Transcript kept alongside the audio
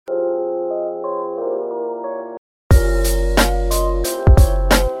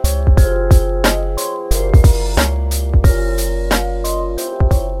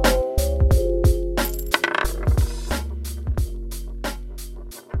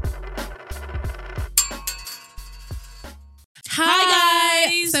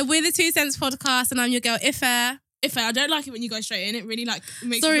So we're the Two Cents podcast, and I'm your girl Ife. I don't like it when you go straight in. It really makes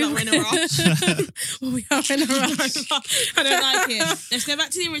me Sorry, feel like we're in a rush. Well, we are in a rush. I don't like it. Let's go back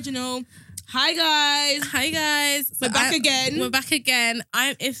to the original. Hi guys. Hi guys. We're back again. We're back again.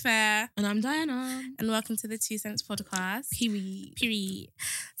 I'm Ife. And I'm Diana. And welcome to the Two Cents podcast. Period.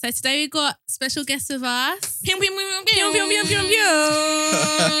 So today we've got special guests with us. Pew, pew, pew, pew, Pew, pew, pew, pew,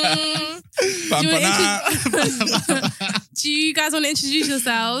 pew. Do you guys want to introduce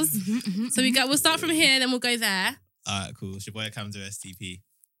yourselves? So we'll start from here, then we'll go there. Alright, cool. It's your boy Camzo STP.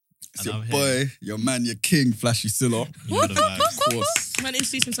 It's your boy, your man, your king, Flashy Silla. You know the vibes. Of course. Man,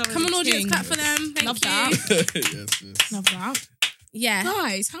 introduce himself. Come on, audience, clap for them. Thank Love you. that. yes. Love that. Yeah.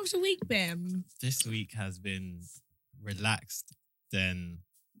 Guys, how's your week been? This week has been relaxed, then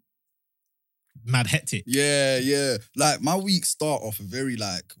mad hectic. Yeah. Like, my week start off very,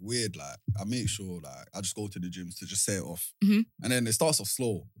 like, weird. Like, I make sure, like, I just go to the gyms to just set it off. Mhm. And then it starts off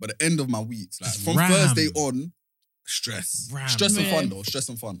slow. But the end of my weeks, like, Just from ram. Thursday on, stress. Ram. Stress and Really? fun, though. Stress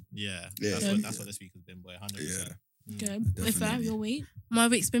and fun. Yeah. Yeah. That's what this week has been, boy. 100%. Yeah. Good. Definitely. Ife, your week? My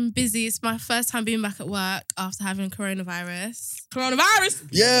week's been busy. It's my first time being back at work after having coronavirus. Coronavirus.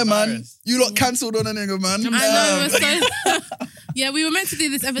 Yeah, man. Virus. You lot cancelled on a nigga, man. I know. It was so... Yeah, we were meant to do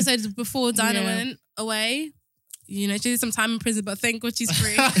this episode before Dinah Yeah. went away. You know, she did some time in prison, but thank God she's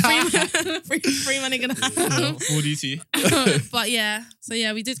free. Free money gonna happen. Full duty. But yeah, so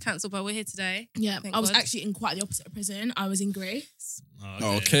yeah, we did cancel, but we're here today. Yeah, Thank I was God. actually in quite the opposite of prison. I was in Greece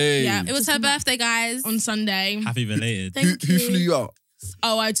Okay. Yeah. It was her birthday, guys. on Sunday. Happy belated. Who Thank you. flew you out?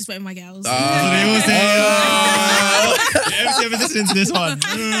 Oh, I just went with my girls. They all say, everyone's listening to this one.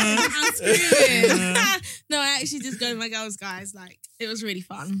 I'm screaming. No, I actually just go with my girls, guys. Like, it was really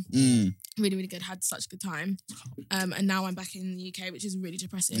fun. Really, really good. Had such a good time. And now I'm back in the UK, which is really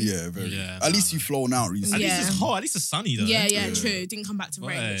depressing. Yeah, very. Yeah, At least nah, you flown out At recently. Yeah. least it's hot. At least it's sunny though. Yeah, Yeah. true. Didn't come back to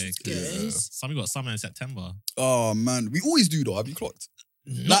rain, which is Boy, good. yeah. Some we got summer in September. Oh, man. We always do, though. Have you clocked?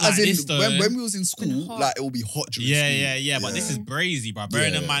 Not Like, as this, in, though. when we was in been school, hot. like, it will be hot during Yeah, school. But this is brazy, bro.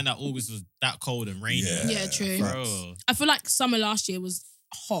 Bearing in Yeah. mind that August was that cold and rainy. Yeah, true. Bro. I feel like summer last year was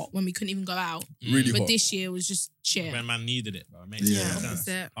hot when we couldn't even go out. Really But hot. this year was just shit. When man needed it, bro. It makes Yeah. no sense.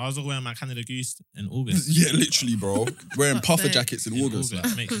 Opposite. I was all wearing my Canada Goose in August. Yeah, literally, bro. Wearing puffer Sick. jackets in August.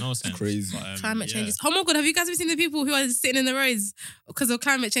 It makes no sense. crazy. But, Climate yeah. changes. Oh my God, have you guys ever seen the people who are sitting in the roads because of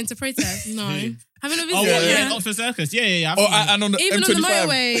climate change to protest? No. Who? Haven't you Oh, seen what? it? Yeah, Oxford Circus. Yeah. I've Oh, seen them. and on the Even M25. on the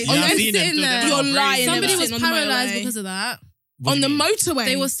motorway. Yeah, on I've the seen them. sitting there. They're You're not lying. brave. Somebody They're was sitting on the paralysed motorway. because of that. What On do the you mean? motorway.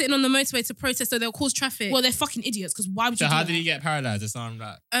 They were sitting on the motorway to protest, so they'll cause traffic. Well, they're fucking idiots, because why would you So do how that? did he get paralyzed? Or something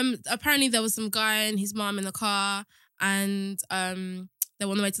like Apparently there was some guy and his mum in the car, and they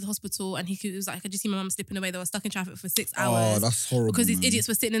were on the way to the hospital, and he was like, I could just see my mum slipping away. They were stuck in traffic for 6 Oh, hours that's horrible. because these man. idiots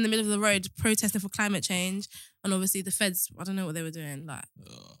were sitting in the middle of the road protesting for climate change, and obviously the feds, I don't know what they were doing, like.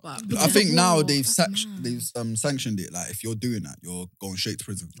 But I think Yeah. now Whoa, they've that's mad. sanctioned it. Like, if you're doing that, you're going straight to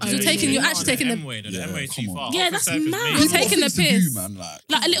prison. Oh, you're actually taking the- M-way, though. The Yeah, M-way come too on. far. Yeah, Oxford that's Circus mad. made You're People it. taking got the things to piss. do, man. Like,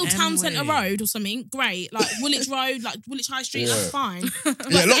 Like a little M town centre way. road or something, great. Like Woolwich Road, like Woolwich High Street, Yeah. that's fine.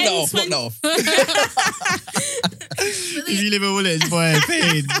 yeah, lock that off. Lock that off. If you live in Woolwich, boy,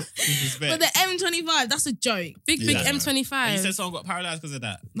 pain. But Disrespect. the M25, that's a joke. big Yeah. M25. And you said someone got paralyzed because of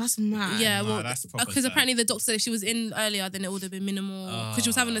that. That's mad. Yeah, Nah, well, that's proper because sad. apparently the doctor said if she was in earlier, then it would have been minimal. Because she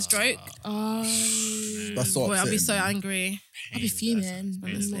was having a stroke. Oh. That's so Boy, I'll be upsetting, so man. angry. I'll be fuming.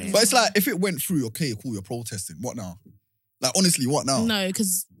 Honestly. But it's like, if it went through, okay, cool, you're protesting. What now? Like, honestly, what now? No,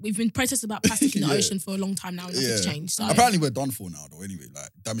 because we've been protesting about plastic in the Yeah. ocean for a long time now and nothing's Yeah. changed. So. Apparently, we're done for now, though. Anyway, like,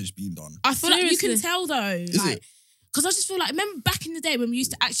 damage being done. I feel like you can Seriously. tell though. Is it? Because I just feel like, remember back in the day when we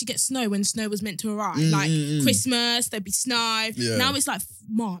used to actually get snow when snow was meant to arrive? Like Christmas, there'd be snow. Yeah. Now it's like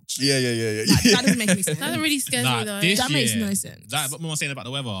March. Yeah. Like, that doesn't make any sense. That really scares me though. this That makes year, no sense. That, what am I saying about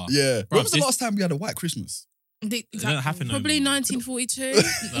the weather? Yeah. When was the this- last time we had a white Christmas? Exactly. It doesn't happen no Probably more. 1942.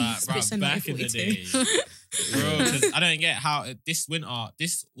 Like, Spit bro, some back in the 1942. day. Bro, because I don't get how this winter,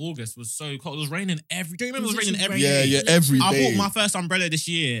 this August was so cold. It was raining every day. Remember it was raining every Yeah, day? yeah, every I day. bought my first umbrella this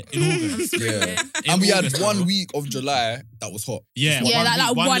year in August. Yeah. In And we had August, one bro. week of July that was hot. Yeah, Yeah,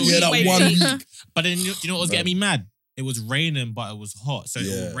 that one little week. Yeah, that wait, one wait. week. But then you know what was getting me mad? It was raining, but it was hot. So it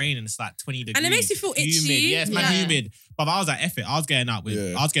Yeah. will rain and it's like 20 degrees. And it makes you feel itchy. Humid. Yeah, it's mad Yeah. humid. But I was like, F it. I was getting out with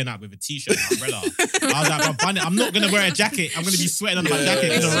Yeah. a t-shirt and umbrella. I was like, bro, I'm not gonna wear a jacket. I'm gonna be sweating under my jacket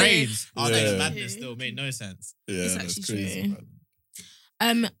because it Yeah. rains. I was like, Yeah. it's madness still. Made no sense. Yeah, It's that's actually crazy, true.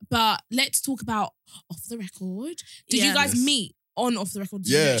 man. But let's talk about Off the Record. Did Yeah. you guys Yes. meet on Off the Record?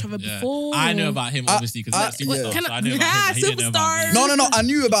 Did you know Yeah. each other Yeah. before? I know about him obviously because yeah. I Can know about him. But he didn't know about Superstar. me. No, I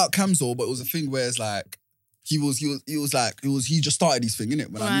knew about Camzo, but it was a thing where it's like, he just started his thing, innit?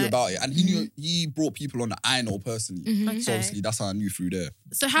 When I knew Right. about it. And he brought people on that I know personally. Mhm. So Okay. obviously that's how I knew through there.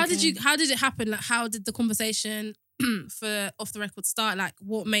 So how did Okay. it happen? Like, how did the conversation for Off the Record start? Like,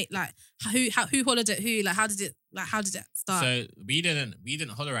 what made like who hollered at who? Like, how did it start? So we didn't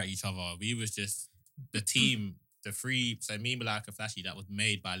holler at each other. We was just the team, the three. So me, Malaka, Flashy, that was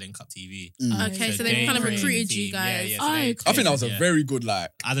made by Link Up TV. Okay, so they kind of created recruited the you team. guys. Yeah, Oh, so they okay. I think that was a created- very good like.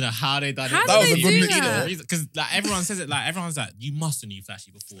 I don't know how they done How it. did was a they good do mix, that? Because like everyone says it, like everyone's like, you must have knew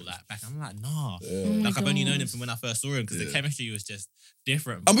Flashy before, like back. I'm like, nah. Yeah. my Like I've only known God. him from when I first saw him because the Yeah. chemistry was just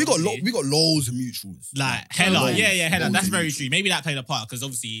different. And we got Obviously, loads of mutuals. like hella, Loads. yeah, hella. Loads That's of very mutuals. true. Maybe that played a part because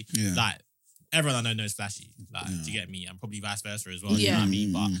obviously, Yeah. like everyone I know knows Flashy. Like, Yeah. do you get me? And probably vice versa as well. You Yeah. know what I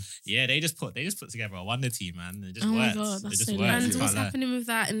mean? But Mm. yeah, they just put together a wonder team, man. It just Oh my works. God, it that's just so works. And It's what's like that. happening with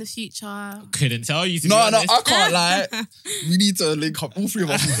that in the future? Couldn't tell you. To be No, honest. I can't lie. We need to link up. All three of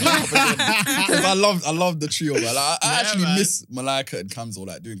us need to link up again. Because I love the trio, man. Like, I Yeah, actually man. miss Malika and Kamzo,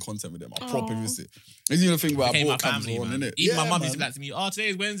 like doing content with them. I proper Aw. miss it. It's even the thing where I Became my brought family, Kamzo on, man. innit? Even my Yeah, mum used to man. be like to me, "Oh, today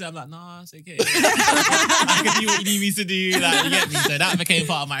is Wednesday." I'm like, "Nah, it's okay. I can do what you need me to do." Like, you get me? So that became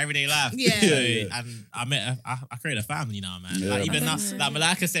part of my everyday life. Yeah. So, Yeah. and I created a family now, man. Yeah, like even now, man. like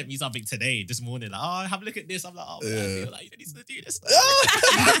Malaka sent me something today, this morning. Like, "Oh, have a look at this." I'm like, "Oh, man, I Yeah. feel like you don't need to do this."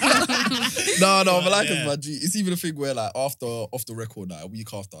 No, But, Malika's yeah. my G. It's even a thing where like after off the record, like a week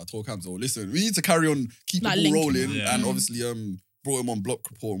after, I told Kamzo, listen, we need to carry on, keep Like the ball linking rolling, up. Yeah. and obviously brought him on Block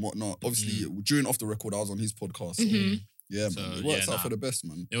Report and whatnot. Obviously during off the record, I was on his podcast. So, Mhm. yeah, So, man, it works yeah, out nah. for the best,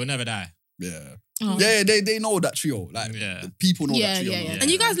 man. It will never die. Yeah, Oh. yeah, they know that trio. Like Yeah. the people know Yeah, that trio. yeah, man. yeah.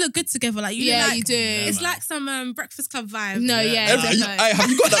 And you guys look good together. Like you Yeah, look like, you do. Yeah, It's man. like some Breakfast Club vibe. No, Yeah. yeah. Hey, definitely. have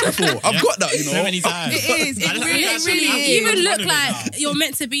you got that before? I've Yeah. got that, you know. So many times. It is. It I just- really, I just- really I is. You even I'm look fond of it like now. you're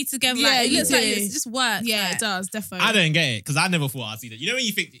meant to be together. Yeah, Like, it you looks like do. it just works. Yeah, like. it does, definitely. I don't get it because I never thought I'd see that. You know when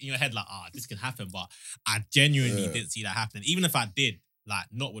you think in your head like, this can happen, but I genuinely Yeah. didn't see that happening. Even if I did, like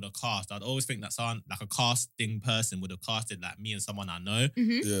not with a cast, I'd always think that someone like a casting person would have casted like me and someone I know.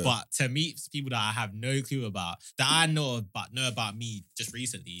 Mhm. Yeah. But to meet people that I have no clue about, that I know about me just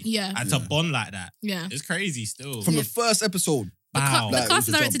recently, Yeah. and Yeah. to bond like that, Yeah. it's crazy still. From the first episode. Wow. The Like, cast with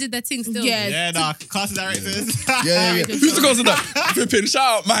the director jump. did their thing still. Yeah. Yeah, nah, casting directors. Yeah. Good Who's the job. cast of that? Flipping,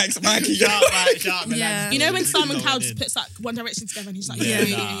 shout out, Mikey. Shout out, Mike, shout out, Milan. Yeah. You know when Simon He's Cowell what I just did. puts like One Direction together and he's like, Yeah,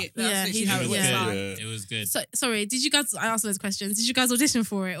 yeah, nah. that's Yeah, literally he how It it was was. yeah. good. It was good. So, sorry, did you guys? I asked those questions. Did you guys audition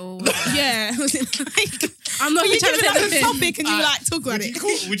for it or? Yeah. Was it like, I'm not you even trying give to it take the like a piss. topic and you were like, talk about Would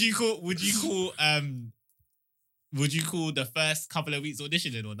it. you call the first couple of weeks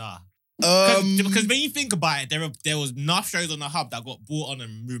auditioning or nah? Um, Because when you think about it, there was enough shows on the hub that got brought on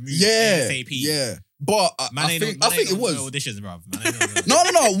and removed yeah, ASAP. yeah. But Man, I think it was. auditions, bruv. Man, ain't No.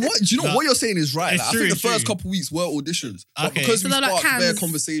 What do you know? No. What you're saying is right. It's Like, I true, think the it's first true. couple weeks were auditions, but Okay. because So we they're like sparked their cans.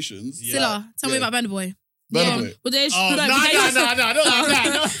 conversations. Yeah. Silla, tell me Yeah. about Burna Boy. Burna Yeah. Boy. But there's Oh, no, but they also- not like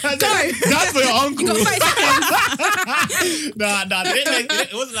that. Go. That's for your uncle. You got 30 seconds. Nah,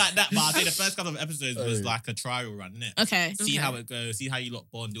 it wasn't like that. But I think the first couple of episodes was like a trial run, innit? Okay. See how it goes, see how you lot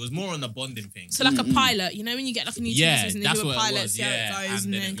bond. It was more on the bonding thing. So like a pilot, you know when you get like a new Yeah, season and that's they do a what it pilot, was, see how yeah. it goes, And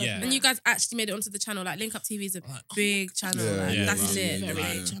and then, then go yeah. from And there. you guys actually made it onto the channel. Like Link Up TV is a big channel. Yeah, like, yeah, that's right, lit. Very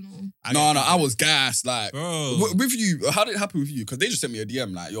yeah. big channel. No, I was gassed. Like, Bro. with you, how did it happen with you? Because they just sent me a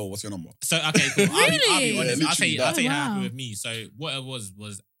DM like, "Yo, what's your number?" So okay, cool. I'll be Really? honest. Yeah, I'll tell you literally. how it Oh, happened wow. with me. So what it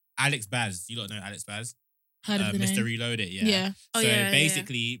was Alex Baz. You don't know Alex Baz? Heard of the Mr. name. Reloaded, yeah. Yeah. Oh, So yeah, yeah,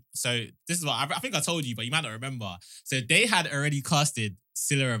 basically, so this is what I think I told you, but you might not remember. So they had already casted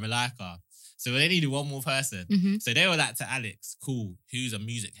Silla and Malika. So they needed one more person. Mm-hmm. So they were like to Alex, cool, who's a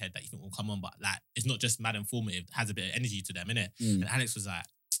music head that you think will come on, but like it's not just mad informative, has a bit of energy to them, innit? Mm. And Alex was like,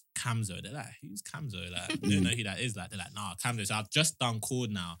 Kamzo. They're like, who's Kamzo? Like, they don't know who that is. Like, they're like, nah, Kamzo. So I've just done chord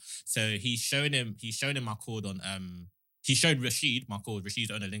now. So he's shown him my chord on he showed Rashid my chord. Rashid's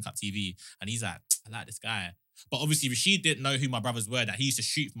the owner of Link Up TV, and he's like, I like this guy. But obviously Rashid didn't know who my brothers were, that he used to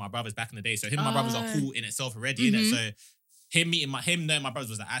shoot for my brothers back in the day. So him and my brothers are cool in itself already, innit? So him knowing my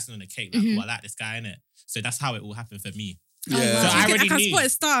brothers was like icing on the cake, like, cool, I like this guy, innit? So that's how it all happened for me. Yeah. wow. So I I can already knew. spot a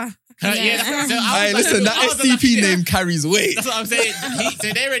star. Yeah, Yeah. so I Hey, was like- listen, that I was like, STP yeah. name carries weight. That's what I'm saying.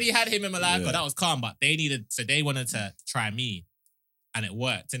 So they already had him in Malika. Yeah. That was calm, but they wanted to try me. And it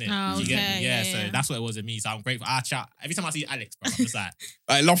worked, innit? Oh, You get okay, me? Yeah, yeah, so yeah. that's what it was with me. So I'm grateful. I chat. Every time I see Alex, bro, I'm just like,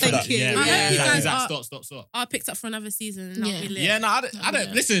 I love for Thank that. you. yeah, I yeah. hope you He's guys like, are- stop. I picked up for another season. And Yeah. that'll be lit. Yeah, no, I That'd be don't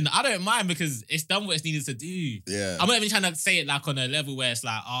good. listen, I don't mind because it's done what it's needed to do. Yeah. I'm not even trying to say it like on a level where it's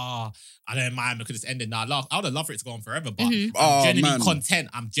like, I don't mind because it's ended now. I would have loved for it to go on forever, but Mhm. Oh, I'm genuinely man. content.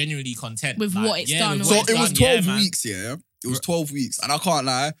 I'm genuinely content With what it's done with or So what it it's was done, 12 yeah, man. weeks, yeah? It was 12 weeks. And I can't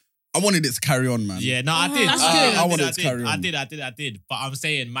lie, I wanted it to carry on, man. Yeah, no, I did. That's I good. did, I wanted I to did, carry I on. did. But I'm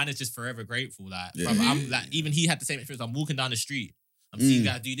saying, man is just forever grateful. Like, Yeah. brother, I'm like, even he had the same experience. I'm walking down the street. I'm seeing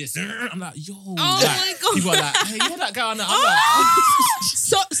guys do this. I'm like, yo. Oh like, my God. People are like, hey, you're that guy on the. I'm like,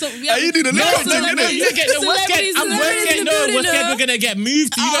 So yeah. Hey, you do the no, lyrics, no, innit? no, you don't get no. We're scared. Celebrities We're scared. in No, the we're building, scared. no. We're gonna get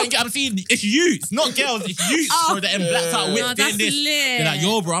moved. You don't get. I'm seeing it's youths, not girls. It's youths, bro. That in blacked out Yeah. whip No, doing that's this. lit. They're like,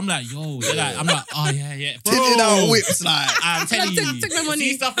 yo, bro. I'm like, yo. They're like, I'm like, oh yeah, bro. Tinted out whips, like. I'm telling Take- you, take my money.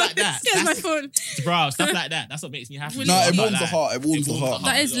 see stuff like that. Here's my That's- phone. Bro, stuff like that. That's what makes me happy. No, it Stuff warms like the that. heart. It warms the heart.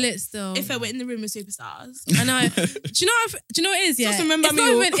 That is a lot. lit still. If I were in the room with superstars. I know. Do you know what it is? Yeah, Just remember it's me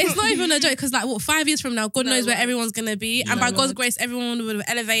not all. even. It's not even a joke because like what 5 years from now, God No knows where word. everyone's gonna be, No and by God's word. grace, everyone would have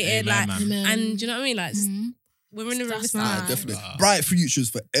elevated. Amen, like, man. and do you know what I mean? Like, just, we're in the room. That's with mad. Nah, definitely. Wow. Bright futures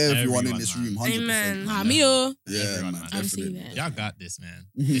for everyone in Everyone, this man. room. 100%. Amen. Ah, me oh. Yeah, Everyone, man. man. I receive Definitely. it. Y'all got this, man.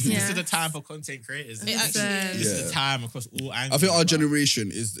 Mhm. This Yeah. is the time for content creators. It actually Yeah. This is Yeah. the time across all angles. I think our bro. generation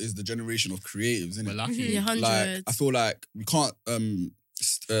is the generation of creatives, isn't We're it? lucky. Yeah, Like, hundreds. I feel like we can't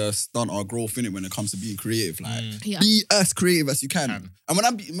stunt our growth in it when it comes to being creative. Like, Yeah. be as creative as you can. Can. And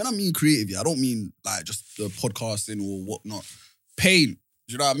when I mean creative, yeah, I don't mean like just the podcasting or whatnot. Paint.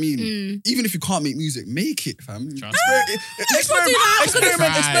 Do you know what I mean? Even if you can't make music, make it, fam. Trust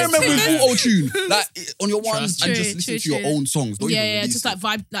Experiment with auto-tune. Like on your ones Trust and me. just True, listen to true, your true. own songs. Don't even Yeah, release just it.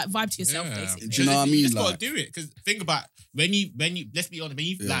 vibe to yourself, Yeah. basically. Do you know what I You mean? just gotta Like- do it. Because think about when you let's be honest,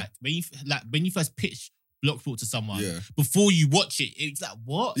 Yeah. when you first pitch Block Talk to someone, Yeah. before you watch it, it's like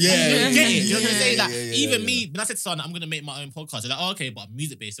what? Yeah, You don't yeah, get it. yeah, You know what I'm yeah, saying? yeah, Like, yeah, even yeah. me, when I said to someone I'm gonna make my own podcast, they're like, oh, okay, but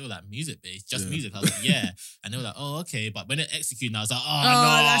music based. They were like, music based, just Yeah. music. I was like, yeah. And they were like, oh, okay. But when it executed, I was like, oh,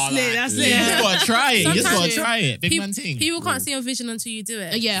 no, that's lit, like, that's You lit. just gotta try it. You just Sometimes gotta try it. Big People- man thing. People can't see your vision until you do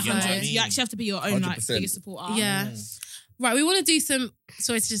it. Yeah, You know what I 100. mean? You actually have to be your own like 100%. biggest supporter. Yeah. Right, we want to do some.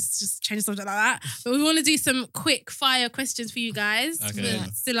 Sorry to just change the subject like that, but we want to do some quick fire questions for you guys, Okay.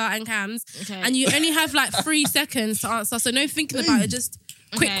 with Scylla and Cams, Okay. and you only have like 3 seconds to answer. So no thinking about it. Just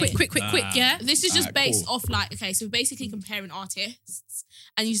quick, Okay. quick. Yeah. This is just Alright, based cool. off like, okay, so we're basically comparing artists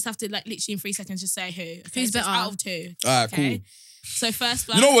and you just have to like literally in 3 seconds just say who. Okay, Who's so it's better? out of 2. All right, Okay. cool. So first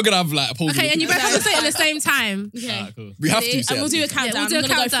one. You know we're gonna have like opposing. Okay, and you both have to opinions. say it at the same time. Okay. Alright, cool. We have Ready? to. say And we'll it. do a countdown. we'll do a I'm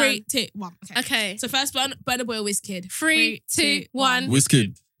gonna countdown. go 3, 2, 1. Okay. Okay. So first one, Burna Boy or Wizkid. 3, 2, 1.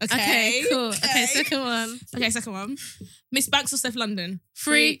 Wizkid. Okay, cool. Okay, second one. Okay, second one. Miss Banks or Steph London?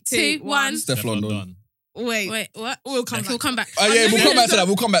 3, 2, 1. Steph London. Wait. Wait, what? We'll come We'll back. come back. Oh yeah, we'll come back to that.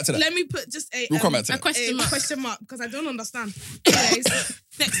 We'll come back to that. Let me put just a We'll come back to A that. question mark. question mark because I don't understand. Anyways,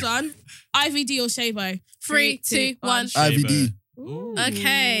 next one. IVD or Shabo? 3, 2, 1. IVD. Ooh.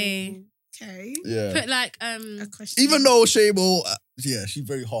 Okay. Okay. Yeah. Put like A question. Even though Shabo, yeah, she's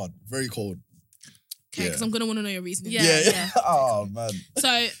very hard, very cold. Okay, because Yeah. I'm gonna want to know your reasoning. Yeah. Yeah. Oh man.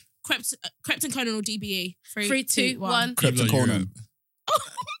 So Krypton Conan or DBE? 3, 2, 1. Krypton Conan.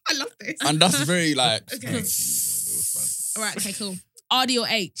 I love this. And that's very like Okay. All right. Okay. Cool. RD or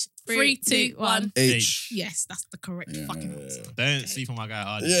H? 3, 2, 1. H. Yes, that's the correct Yeah. fucking answer. Don't sleep on my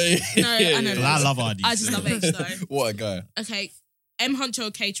guy RD. Yeah, yeah. No, yeah, I know yeah. Because I love RD. I just love H though. What a guy. Okay. M Huncho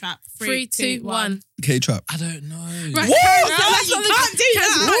or K Trap? 3, 2, 1. K Trap. I don't know. Right, What? Kaz, No, that's you not the- can't do Kaz,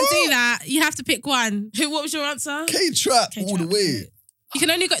 that. You can't do that. You have to pick one. Who? What was your answer? K Trap all the way. You can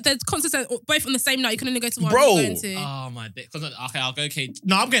only go. The concerts are both on the same night. You can only go to one. Bro. You're going to. Oh my dick. Okay, I'll go K.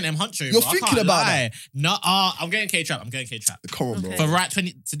 No, I'm getting M Huncho. You're bro. I thinking can't about lie. No, I'm getting K Trap. I'm getting K Trap. Come on, bro. Okay. For right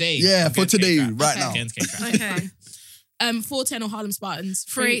today. Yeah, I'm for getting today, K-Trap. right Okay. now. Getting K-Trap. Okay. 410 or Harlem Spartans?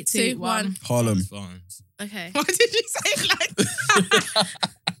 3, 2, 1. Harlem. Okay. Why did you say it like that?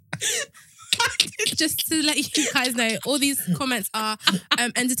 Just to let you guys know, all these comments are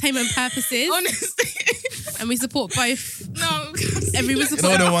entertainment purposes, Honestly. and we support both. No. Everyone You supports.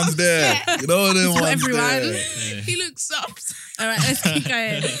 know the ones there. You know the For ones everyone. there. Yeah. He looks soft. All right, let's keep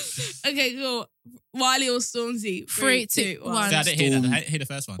going. Okay, cool. Wiley or Stormzy? 3, 2, 1. See, I didn't hear that. Storm. I hear the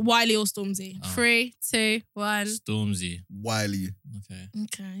first one. Wiley or Stormzy? Oh. 3, 2, 1. Stormzy. Wiley. Okay.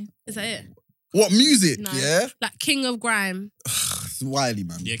 Okay. Is that it? What music? No. Yeah? Like King of Grime, It's Wiley,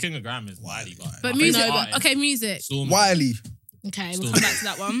 man. Yeah, King of Grime is Wiley, but but my music. favourite No, artist, Okay, music. Stormzy. Wiley. Okay, we'll Stormzy. come back to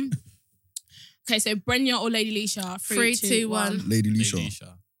that one. Okay, so Brenya or Lady Leisha? 3, 2, 1. Lady Lady Leisha.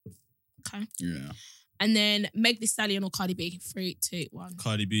 Leisha. Okay. Yeah. And then Meg Thee Stallion or Cardi B? 3, 2, 1.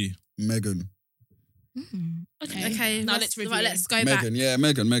 Cardi B. Megan. Okay. Okay, Now let's review. Right, let's go back. Megan. Yeah,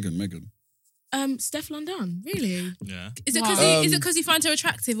 Megan. Steph London, really? Yeah. Is it Wow. because you find her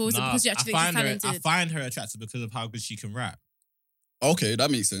attractive, or is it Nah, because you actually think she's I talented? find her attractive because of how good she can rap. Okay, that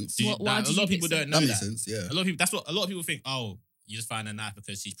makes sense. Do you- Why like, did a lot you of people pick don't know That that. makes sense, yeah. A lot of people. That's what a lot of people think. Oh, you just find her nice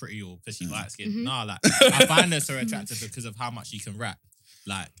because she's pretty or because she's light skinned. Mhm. Nah, like I find her so attractive because of how much she can rap.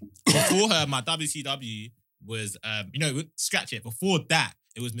 Like before her, my WCW was scratch it. Before that,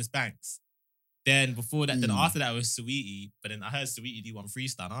 it was Miss Banks. Then before that, then after that was Saweetie. But then I heard Saweetie do one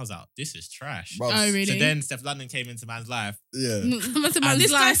freestyle and I was like, this is trash. Bruv. Oh, really? So then Steph London came into man's life. Yeah.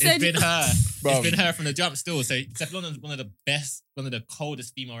 This guy said, It's been her. Bruv. It's been her from the jump still. So Steph London's one of the best, one of the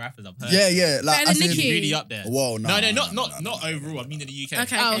coldest female rappers I've heard. Yeah. Like, Better than as in- Nicki. She's really up there. Whoa, No, not overall. I mean in the UK.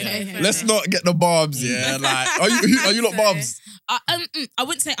 Okay. Oh, okay. okay. Let's not get the barbs, yeah. Like, are you not barbs? I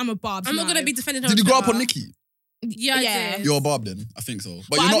wouldn't say I'm a barb. I'm not gonna be defending her. Did you grow up on Twitter. Nikki? Yeah, I Yeah. did. You're a barb then, I think so.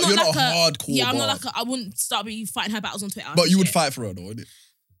 But I'm you're not like a hardcore. Yeah, I'm barb. not like I wouldn't start be fighting her battles on Twitter. But you would Shit. fight for her though, wouldn't it?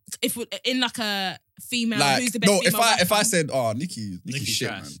 if in like a female. Like, who's the best no, female if I rapper? said, oh, Nikki's Nicki shit,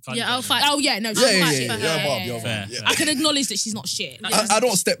 trash. man. Can't Yeah, do I'll that. fight. Oh yeah, no, Yeah, she's yeah, not yeah, shit. yeah. You're a barb, you're a Fair, barb. Yeah. fair. I can acknowledge that she's not shit. I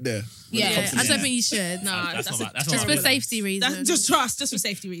don't step there. when it Yeah, comes to I me. don't think you should. No, That's that's not bad. That's Just not for bad. safety reasons. That's just for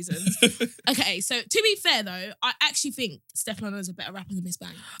safety reasons. Okay, so to be fair though, I actually think Steph London is a better rapper than Miss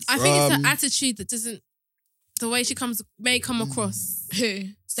Banks. I think it's Um, her attitude that doesn't, the way she may come across Who?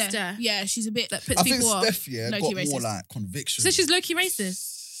 Steph. Steph. Yeah, she's a bit that puts I think people off. Steph, yeah, got Low-key more racist. like conviction. So she's low-key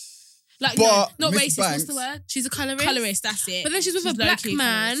racist. like But no, not Miss racist. What's Banks- the word? She's a colorist. Colorist. That's it. But then she's with a black low-key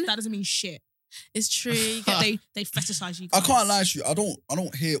man. colorist. That doesn't mean shit. It's true. You get They fetishize you. I guys. can't lie to you. I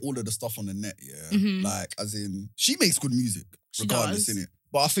don't hear all of the stuff on the net. Yeah, Mhm. like as in she makes good music She regardless, does. innit?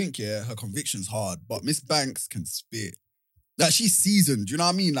 But I think her conviction's hard. But Miss Banks can spit. Like she's seasoned. Do you know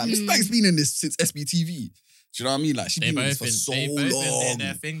what I mean? Like Miss Mm. Banks been in this since SBTV. Do you know what I mean? Like she's They been in this both for so been long. in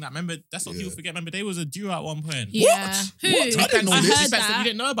their thing. Like, remember, that's what Yeah. people forget. Remember, they was a duo at one point. Yeah. Who? What? I didn't know I this. heard that. You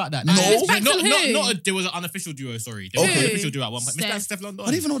didn't know about that? No. Miss Banks not, and not, who? not a, there was an unofficial duo, sorry. There was Who? an unofficial duo at one point. Miss Steph. Banks, Steph London. I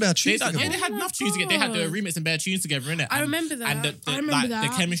didn't even know they had They, tunes done, together. yeah, they had Oh my enough tunes together. They had the God. remix and bare tunes together, innit? I remember that. And I remember the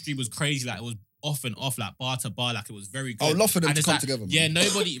that. chemistry was crazy. Like, it was off and off, like bar to bar. Like, it was very good. I would love for them And to it's come like, together, man. Yeah,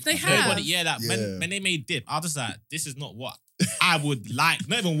 nobody. They nobody. have. Yeah, like, Yeah. when they made Dip, I was just like, this is not what I would like,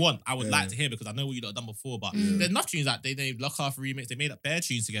 not even want, I would Yeah. like to hear because I know what you lot have done before. But Mm. there's enough tunes like they Lock Off remix, they made up bare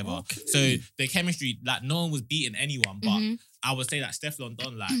tunes together. Okay. So the chemistry, like no one was beating anyone. But Mhm. I would say that Steph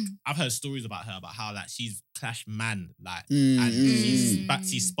London, like I've heard stories about her about how like she's clash man, like Mm, and mm.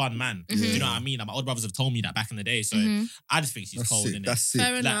 she's spun man. Mhm. Do you know what I mean? Like, my old brothers have told me that back in the day. So Mhm. I just think she's That's cold sick. in it. That's sick.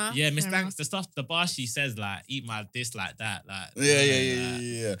 Fair Like, enough. yeah, Miss Fair Banks, the bar she says, like, eat my this, like that. Like,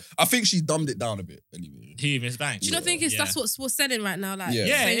 Yeah. I think she dumbed it down a bit anyway. He, Miss Banks. Do you not think it's Yeah. that's what's selling right now? Like, Yeah.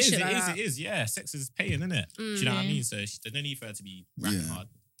 Yeah, saying it is, shit it like is, that. it is. Yeah, sex is paying, isn't it? Do you know what I Mm. mean? So there's no need for her to be rapping Yeah. hard.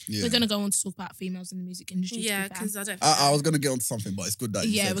 Yeah. We're gonna go on to talk about females in the music industry. Yeah, to be fair. because I don't. I was gonna get onto something, but it's good that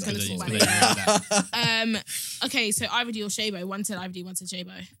you Yeah, said we're that. gonna It's talk good about that it. you said that. Okay, so Ivy or Shabo. One said IVD, one said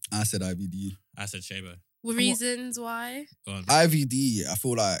Shabo. I said IVD. I said Shabo. Reasons why? Go on. IVD, I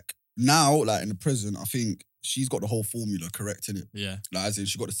feel like now, like in the present, I think she's got the whole formula correct in it. Yeah. Like, as in,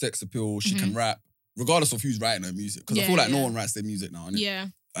 she got the sex appeal, she Mhm. can rap, regardless of who's writing her music. Because I Yeah, feel like no yeah. one writes their music now, innit? Yeah.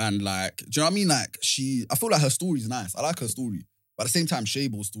 And like, do you know what I mean? Like, I feel like her story's nice. I like her story. But at the same time,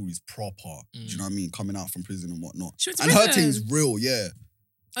 Shabo's story is proper. Do you know what I mean? Coming out from prison and whatnot. She went to And her prison. thing's real, yeah.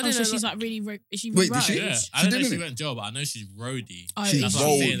 I Oh, don't so know. she's like really. Is she Wait, did rogue? she? Yeah. She I don't know if did she it. went in jail, but I know she's roadie. Oh, She's That's is what I'm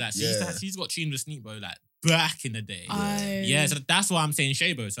road, saying. Like, yeah. she's got tunes with Sneak Bro, like, back in the day. Oh. Yeah, so that's why I'm saying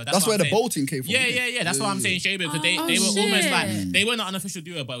Shabo. So That's what where I'm the saying. bolting came from. Yeah, innit? yeah. That's why I'm saying Shabo because they Oh, were almost shit. like they weren't an unofficial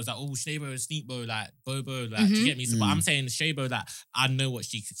duo, but it was like Shabo and Sneak Bo, like Bobo, like do you get me? So, but I'm saying Shabo, like I know what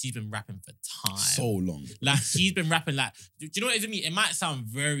she's been rapping for time. So long. Like she's been rapping like. Do you know what it is with me? It might sound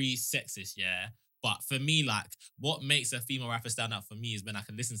very sexist, yeah. But for me, like, what makes a female rapper stand out for me is when I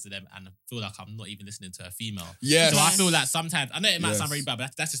can listen to them and feel like I'm not even listening to a female. Yes. So I feel like sometimes, I know it might Yes. sound very bad,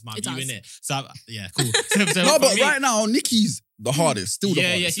 but that's just my It view, does. innit? So, yeah, cool. So No, for but me- right now, Nicki's the hardest. Still the yeah,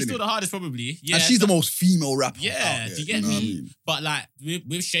 hardest. yeah, she's innit? still the hardest probably. Yeah, and she's so- the most female rapper. Yeah, out there, do you get know what I me? mean? But like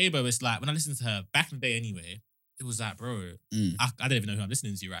with Shabo, it's like when I listen to her back in the day anyway, it was like, bro, Mm. I don't even know who I'm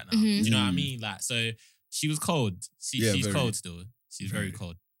listening to right now. Mhm. Do you know what I Mm. mean? Like, so she was cold. Yeah, She's very. cold still. She's very Very.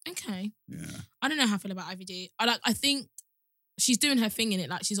 cold. Okay. Yeah. I don't know how I feel about IVD. I think she's doing her thing in it.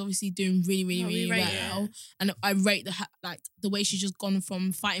 Like she's obviously doing really, really, Oh, we really rate well. it. And I rate the way she's just gone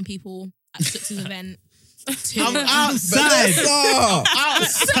from fighting people at Success event to I'm outside. Vanessa!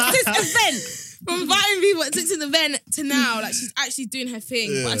 Success event. From fighting people at Success event to now, like she's actually doing her thing.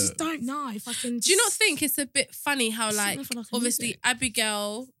 But I Yeah. just don't know if I can. Do you not think it's a bit funny how, Just like, something for, like, obviously music.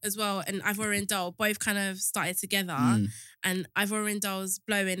 Abigail as well and Ivorian Doll both kind of started together, Mm. and Ivorian Doll's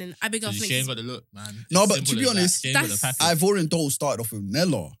blowing, and Abigail She thinks ain't got the look, man. No, It's but simple to be as that. honest, She ain't got the that's- package. Ivorian Doll started off with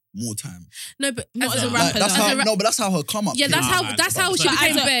Nella. more time. No, but Not as a Like, rapper, That's though. how. No, but that's how her come up. Yeah, came. that's how man, that's how but she as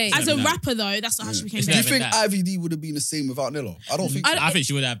became As big. a No. rapper though, that's not how she became It's Do you big. never think that. IVD would have been the same without Nella? I don't think. I so. I think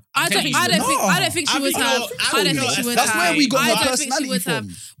she would have. I don't think she would have. I don't think she would That's have. where we got I her don't think she personality would have.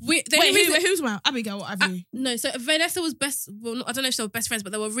 from. The only reason- Who's one? Abigail, what have you? No, so Vanessa was best. Well, I don't know if they were best friends,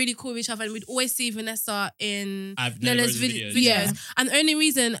 but they were really cool with each other, and we'd always see Vanessa in I've never Nella's heard of videos. Yeah. And the only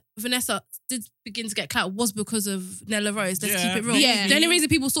reason Vanessa did begin to get clout was because of Nella Rose. Let's keep it real. Yeah. The only reason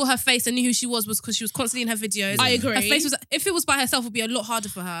people saw her face and knew who she was because she was constantly in her videos. I agree. Her face was. If it was by herself, it would be a lot harder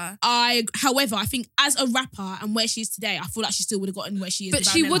for her. However, I think as a rapper and where she is today, I feel like she still would have gotten where she is. But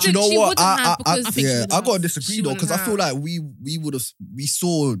without she Nella. wouldn't- Do you know she what? wouldn't have because- I think she yeah, would I have. gotta disagree She though, wouldn't because I feel have. like we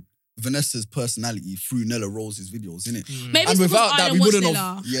saw Vanessa's personality through Nella Rose's videos, innit? Maybe And it's because without I that, don't we watch wouldn't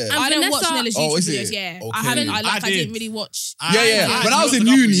Nella. have. Yeah. And I don't watch Vanessa- Nella's Oh, YouTube is videos. it? Yeah, Okay. I haven't. I I didn't did. really watch. Yeah. When I was in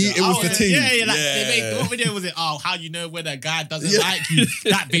uni, it was the thing. Yeah, like, Yeah. what video was it? Oh, how you know when a guy doesn't Yeah. like you?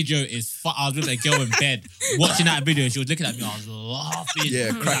 That video is. I was with a girl in bed watching that video. She was looking at me. I was laughing. Yeah,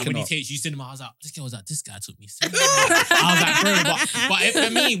 And, like, cracking when he up. takes you cinema, I was like, this girl was like, this guy took me cinema. I was like, bro, but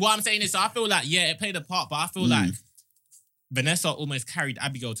for me, what I'm saying is, I feel like it played a part, but I feel like Vanessa almost carried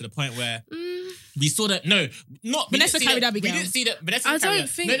Abigail to the point where we saw that. No, not we Vanessa didn't see carried them- Abigail. We didn't see that. Vanessa I carried don't her.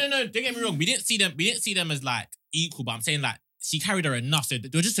 think- No. Don't get me wrong. We didn't see them as like equal. But I'm saying like she carried her enough. So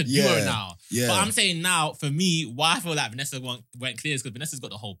they're just a duo Yeah. now. Yeah. But I'm saying now, for me, why I feel like Vanessa went clear is because Vanessa's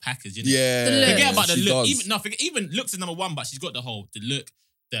got the whole package. You know? Yeah. The look. Forget about the she look. does. Even looks is number one, but she's got the look.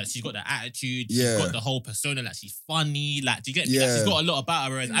 She's got the attitude. Yeah. She's got the whole persona. Like she's funny. Like do you get me? Like, Yeah. she's got a lot about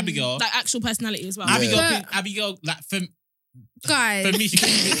her. Whereas Abigail, Like actual personality as well. Yeah. Abigail, like Guys. for me, she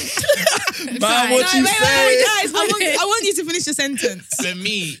Man, Guys. what No, you wait, say? guys. I want you to finish the sentence. for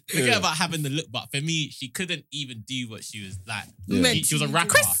me, forget Yeah. about having the look, but for me, she couldn't even do what she was like. Yeah. She was a rapper,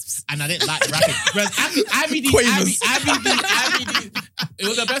 Crisps. and I didn't like rapping. Whereas Abby Quavers. it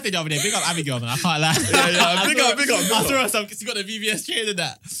was her birthday the other day. Big up Abigail, man. I can't lie. Yeah, big up, big up, big I up. saw her some. She got the VVS train and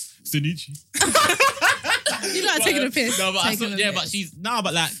that. Sunichi. You're not taking a piss. No, but I saw, Taking a yeah, piss. but she's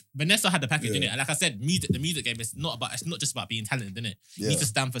but like Vanessa had the package in Yeah. it, and like I said, the music game is not about. It's not just about being talented, innit? You Yeah. need to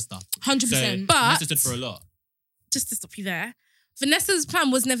stand for stuff. 100%. But- Vanessa stood for a lot. Just to stop you there, Vanessa's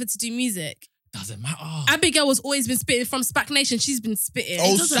plan was never to do music. Doesn't matter. Abigail has always been spitting from Spac Nation. She's been spitting.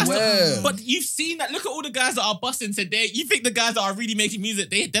 Oh, It doesn't- swear. But you've seen that. Look at all the guys that are busting today. You think the guys that are really making music,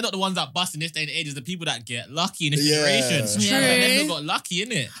 they're not the ones that bust in this day and age. It's the people that get lucky in this Yeah. generation. True. Vanessa got lucky,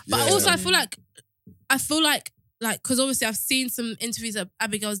 innit? But Yeah. also, I feel like, because obviously I've seen some interviews that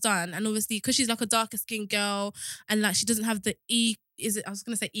Abigail's done, and obviously because she's like a darker skinned girl, and like she doesn't have the I was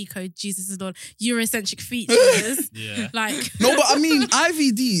gonna say eco, Jesus is Lord, Eurocentric features. Yeah. Like, No, but I mean,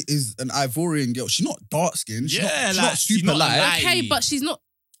 IVD is an Ivorian girl. She's not dark skinned. She's Yeah, not, she's like, not she's super not light. light. okay, but she's not.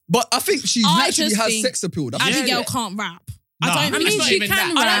 But I think she I naturally just has think sex appeal. That's what Abigail she- can't rap. Nah, I don't think I mean, it's she not even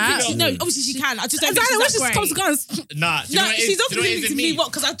can that. I don't rap. think she, no, obviously she can. I just don't think Zana, when she's she that comes to great. guns, Nah, do you know No, what it is? she's not Do you know what it is giving to with me what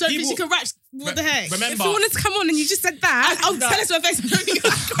because I don't think she People- can rap. What the heck? Remember, if you wanted to come on and you just said that, I'll tell us to her face. I don't think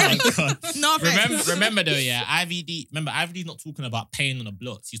it's great. Oh, God. No, offense. remember though, yeah, IVD's not talking about pain on the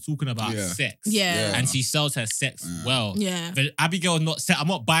block. She's talking about Yeah. sex. Yeah. And she sells her sex well. Yeah. But Abigail not set. I'm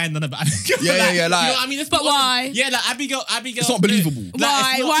not buying none of Abigail. Yeah, like, yeah, like- you know what I mean? Let's But be honest. why? Yeah, like Abigail. It's not believable.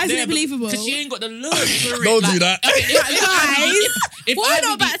 Why? Why isn't it believable? Because she ain't got the look for it. Don't do that. If Why IVD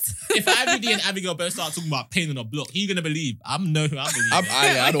not back? if IVD and Abigail both start talking about pain on the block, who you gonna believe? I know who I believe.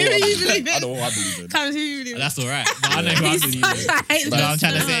 I don't. Who you I believe in? don't know who I believe in. Come to That's all right. But I know who I He's believe. such in. a hater. You know what I'm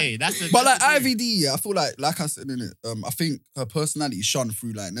trying to say? That's the, But like that's the thing. IVD, yeah, I feel like I said in it, I think her personality shone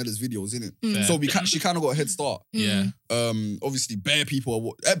through like Nella's videos, innit? Fair. So she kind of got a head start. Yeah. Obviously, bare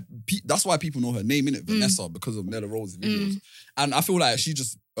people are. That's why people know her name, innit? Vanessa, because of Nella Rose's videos. And I feel like she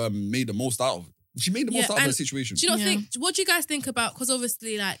just made the most out of it. She made the most out of her and situation. Do you not Yeah. think? What do you guys think about? Because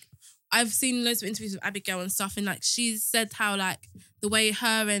obviously, like, I've seen loads of interviews with Abigail and stuff, and like she's said how like the way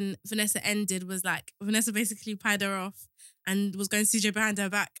her and Vanessa ended was like Vanessa basically pied her off and was going CJ behind her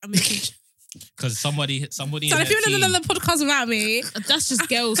back and making. Because somebody So in if her you're in team- another podcast about me, That's just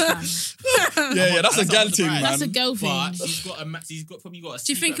girls, man. yeah, that's a gal not thing, surprised. man. That's a girl thing. But she's probably got a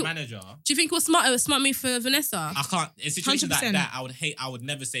Do you think- secret manager. do you think it was smart? It was smart move for Vanessa. I can't. In situations like 100%. that, I would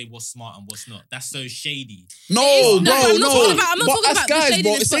never say what's smart and what's not. That's so shady. No, No, bro, I'm not no. talking about- I'm not But talking us about the guys, bro.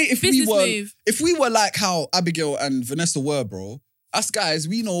 shadiness, Say but business move. if we were like how Abigail and Vanessa were, bro. Us guys,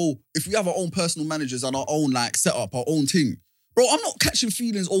 we know if we have our own personal managers and our own like setup, our own thing. Bro, I'm not catching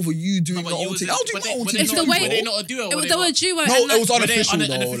feelings over you doing your own thing. I'll do my own thing. It's the way- Were they not a duo? They Were were a duo. No, and, it like, was Were they unofficial un-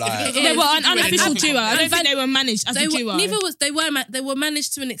 though. unofficial? Like, They were an Were they unofficial not- duo. I don't And think they were managed as a duo. Neither was they were they were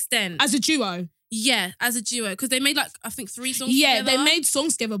managed to an extent. As a duo. Yeah, as a duo. Because they made like, I think 3 songs Yeah, together. they made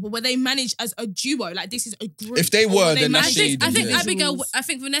songs together, but where they managed as a duo, like this is a group. If they or were, they then that's I managed- think, shady, I think yeah. Abigail, I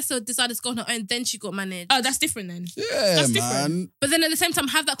think Vanessa decided to go on her own, then she got managed. Oh, that's different then. Yeah, That's different. man. But then at the same time,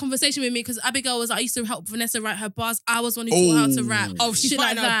 have that conversation with me because Abigail was, I used to help Vanessa write her bars. I was one who taught her how to rap. Oh, she's shit like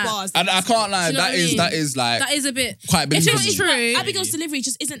fighting her that. bars. And I can't lie, Do you know what I mean? that is like That is a bit. quite If it believable. was true, Abigail's delivery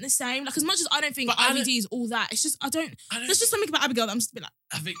just isn't the same. Like as much as I don't think But I IBD is all that, it's just I don't. There's just something about Abigail that I'm just a bit like.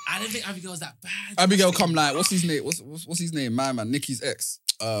 I don't think Abigail's that bad. Abigail come like, what's his name? What's his name? My man, Nikki's ex.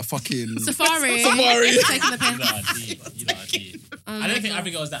 Fucking Safari. Safari. Taking the You piss. lot are deep. You lot are deep. Oh I my don't think God.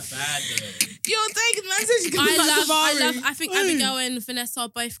 Abigail's that bad though. You're taking man says you can I think Abigail and Vanessa are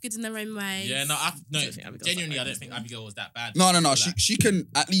both good in their own way. Yeah, no, don't think Abigail's genuinely, that I bad don't think as well. Abigail was that bad. No. Like, She can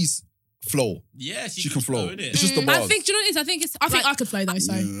at least flow. yeah, She can flow. innit? It's just the I bars. think, do you know what it is? I think it's. I think like, I could play though.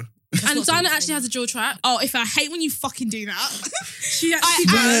 So. Yeah. and Diana actually has a drill track. Oh, if I hate when you fucking do that. She I actually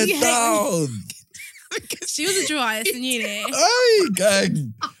Man hate down. She was a drill artist in uni. Hey,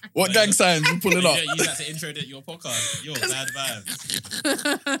 gang. What gang signs you pulling up? You use that to intro your podcast. Your bad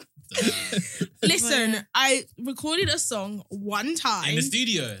vibes. Listen, I recorded a song one time. In the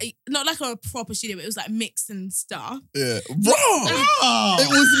studio. Not like a proper studio, but it was like mixed and stuff. Yeah. Bro, it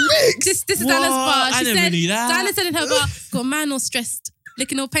was mixed. This is What? Diana's bar. I She never said, knew that. Diana said in her bar, got a man all stressed,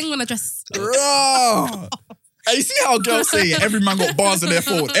 licking all penguin on a dress. Bro. Hey, you see how girls say it? Every man got bars on their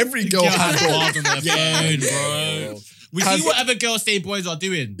phone. Every girl has bars on their Yeah. phone, bro. We Has- see whatever girls say boys are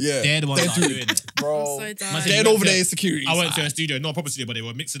doing. Yeah. They're the ones They're that are doing doing it. Bro. I'm so done. Man, Getting over there is security. I went to a studio, not a proper studio, but they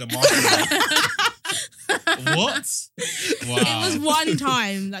were mixing the masters. What? Wow. It was one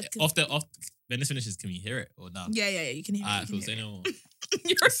time. Like, Off when this finishes, can we hear it or not? yeah, you can hear Alright, it. cool. You Say can hear no more. it.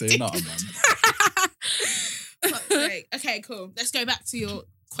 You're Say nothing, man. Fuck's sake. Okay, cool. Let's go back to your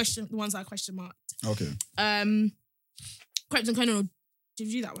question, the ones I question marked. Okay. Crept and Conan, or did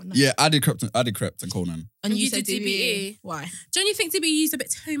you do that one? No. Yeah, I did Crept and Conan. And You said did DBE. Why? Don't you think DB used a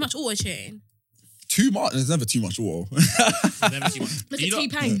bit too much auto-tune? Too much. There's never too much water. Never seen one. Look Did at you lot-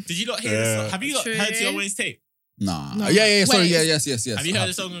 T-Pain. Did you not hear the song? Have you not True. heard T.O. Wayne's tape? Nah. No. Yeah. Sorry. Wait, Yeah. Yes. Have you heard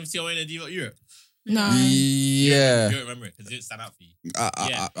the song of T.O. Wayne and Diva Europe? No. Yeah. You don't remember it because it didn't stand out for you.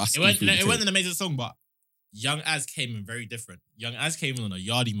 Yeah. I It wasn't an amazing song, but Young Az came in very different. Young Az came in on a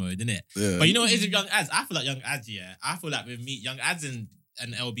yardie mode, didn't it? Yeah. But you know what is with Young Az? I feel like Young Az, yeah. I feel like with me, Young Az and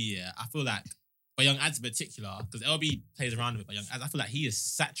LB, yeah. I feel like, but Young Az in particular, because LB plays around with it, but Young Az, I feel like he is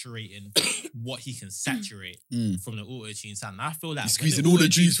saturating what he can saturate from the auto-tune sound. And I feel like He's squeezing all the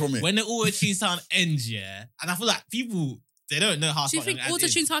juice from it. when the auto-tune sound ends, yeah, and I feel like people, they don't know how Do you smart think Young Az is.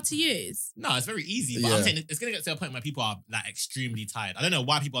 auto-tune's hard to use? No, it's very easy, but Yeah. I'm saying it's gonna get to a point where people are like extremely tired. I don't know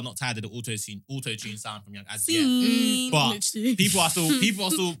why people are not tired of the auto-tune sound from Young Az yet. But Literally. people are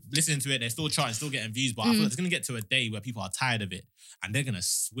still listening to it. They're still charting, still getting views. But I feel like it's gonna get to a day where people are tired of it and they're gonna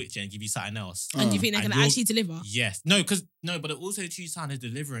switch it and give you something else. And do you think they're And going to you'll- actually deliver? Yes, but the auto-tune sound is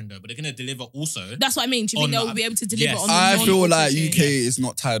delivering though. But they're gonna deliver also. That's what I mean. Do you think On- they'll be able to deliver yes. on the I feel like non-auto-tune? UK is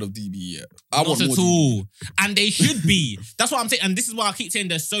not tired of DB yet. I want Not more at all. And they should be. That's what I'm saying. And this is why I keep saying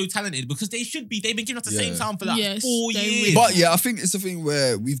they're so talented because they should be. They've been giving us the same Yeah. sound for like Yes, 4 they years. really- But yeah, I think it's a thing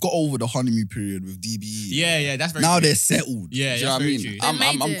where we've got over the honeymoon period with DBE. yeah, that's very Now true. they're settled. Yeah, Do you know that's what I very mean? true. I'm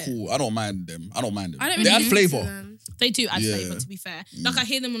They made it. cool. I don't mind them. I don't they really add listen to flavor. them. They do add Yeah. flavour, to be fair. Like I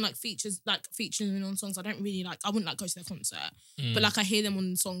hear them on like featuring on songs. I don't really like. I wouldn't like go to their concert, but like I hear them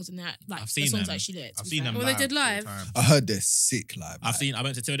on songs and that like I've the seen songs them. actually lit. to I've be seen fair. them. Well, they did all the live. time. I heard they're sick live. I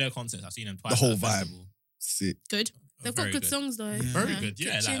went to 2 of their concerts. I've seen them twice. The whole at vibe. festival. Sick. Good. They've got Very good songs though. Very good.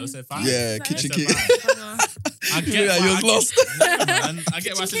 Yeah, like, it was a vibe. Yeah, It's Kitchen like- Kid. I Yeah, get why you was I lost. Get, man, I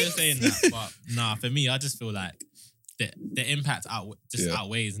get why they're saying that, but nah, for me, I just feel like the impact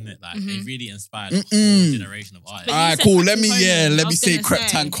outweighs, isn't it? Like they really inspired a whole generation of artists. But All you right, said cool. Crept Let and me Conan. I let me was say gonna Crept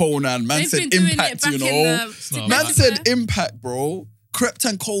say. and Conan. Man They've said been doing it impact, back you in know. the- No, Man but- said impact, bro. Crept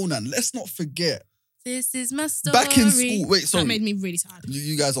and Conan. Let's not forget. This is my story. Back in school. Wait, That sorry. made me really sad.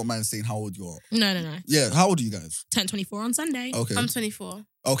 You guys don't mind saying how old you are? No. Yeah, how old are you guys? Turned 24 on Sunday. Okay. I'm 24.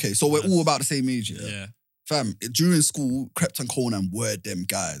 Okay, so we're all about the same age, yeah? Yeah. Fam, during school, Crept and Conan were them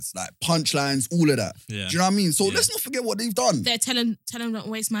guys. Like punchlines, all of that. Yeah. Do you know what I mean? So Yeah. let's not forget what they've done. They're telling don't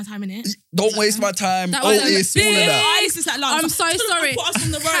waste my time in it. Don't waste my time. That was a Otis, all of big- that. I used to say, like, I'm so sorry. Put us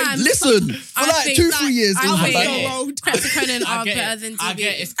on the road. Cam, Listen, for I like think 2-3 years, I it was think- like, Crept and Conan I are get better it. than I DB.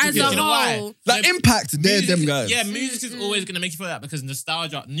 get it. It's As good. a You know why? whole. like Impact, they're them Music- guys. Yeah, music is always gonna make you feel that because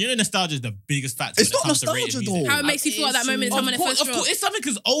nostalgia. You know, nostalgia is the biggest factor. It's when it not comes to nostalgia, rating though. music. How it makes you feel at that moment in time when it Of first course, dropped. it's something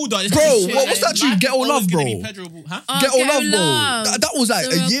because older. It's Bro, just- what was that tune? Life Get is O always Love, gonna bro. be pleasurable. Huh? Oh, Get O Love, bro. Love. That was like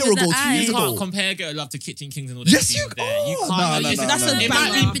So a well year to ago, the 2 eye. years You can't ago. compare Get a Love to Kitchen Kings and all that. Yes, you there. You can't. can't. Nah, Listen, nah, that's nah, a nah, it nah.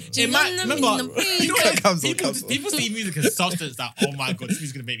 might banger. be. It might remember. Cancel, People, cancel. people see music as substance. Like, oh my god, this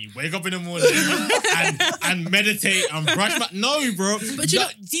music's gonna make me wake up in the morning and meditate and brush my... No, bro. But you know-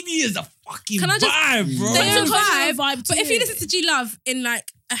 DB is a fucking Can I just- vibe, bro. There's a It's a vibe, vibe but to if you it. listen to G Love in like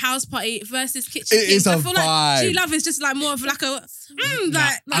a house party versus Kitchen It Kings, is I a feel vibe. like G Love is just like more of like a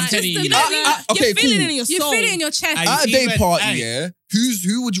I'm telling you, you know, know, okay, you're feeling cool. it in your you soul. feel it in your chest. I- At a day Even- party, hey. yeah.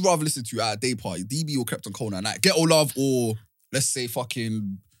 Who would you rather listen to at a day party? DB or Krypton Cole at night? Ghetto Love or let's say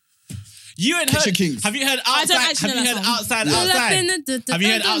fucking You ain't Kitchen heard... Kings. Have you heard I don't outside? actually Have know you that heard song. outside? All Outside? up in the Have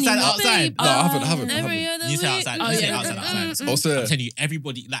you heard outside, outside? No, I haven't. Every other You say week. outside. Oh, You say yeah. outside. Outside. Oh, sir. I'm telling you,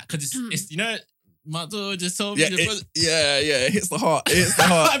 everybody like because it's you know. My daughter just told me Yeah, the it hits the heart. It hits the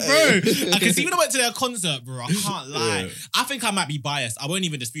heart. bro, I can see when I went to their concert, bro. I can't lie. Yeah. I think I might be biased. I won't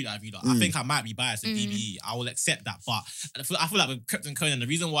even dispute that with you. Lot. I think I might be biased with DBE. I will accept that. But I feel like with Krypton Conan, the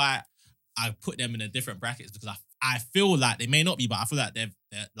reason why I put them in a different bracket is because I feel like they may not be, but I feel like they're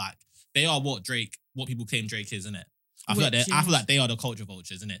like they are what people claim Drake is, isn't it? I feel like they are the culture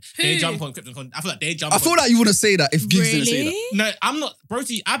vultures, isn't it? They Who? jump on Krypton Conan. I feel like they jump. I feel like you want to say that if Gigs didn't say that. Really? No, I'm not,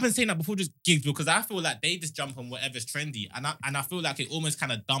 Brody. I've been saying that before, just Gigs, because I feel like they just jump on whatever's trendy, and I feel like it almost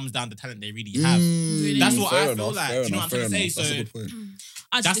kind of dumbs down the talent they really have. Really? That's what fair I feel enough, like. fair Do you know what I'm enough, trying to fair say? enough. That's a So good point.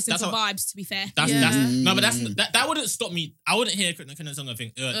 I just listen that's to what- vibes, to be fair. that's Yeah. no, but that wouldn't stop me. I wouldn't hear Krypton Conan song and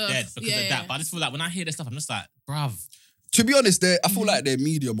think dead because yeah, of yeah. that. But I just feel like when I hear this stuff, I'm just like, bruv. To be honest, I feel like they're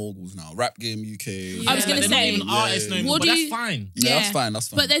media moguls now. Rap Game UK. I was Like, gonna they're not say, even artists no more, what but do that's you- fine. Yeah, Yeah. that's fine. That's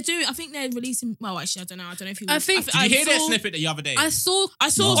fine. But they're doing. I think they're releasing. Well, actually, I don't know. I don't know if you. I think- Did you hear their snippet the other day? I saw I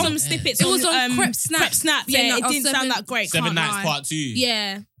saw No. some snippets. It was on Crep Snap. Snap. Yeah, Saying it that didn't on sound Seven- that great. Seven can't Nights lie. Part 2.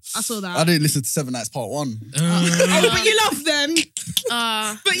 Yeah, I saw that. I didn't listen to 7 Nights Part 1. Oh, but you love them.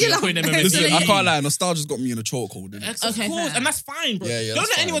 But you You're love putting them them. in Listen, with I you. can't lie. Nostalgia's got me in a chokehold. didn't it? Of Okay, course, fair. and that's fine, bro. Yeah, yeah, Don't that's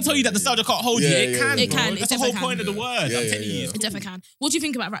let fine, anyone yeah, tell you that yeah. nostalgia can't hold you. Yeah, It yeah, can, yeah. It bro. can, it That's the whole definitely point can. of the word. Yeah, I'm yeah, telling you. yeah. It's It definitely can. What do you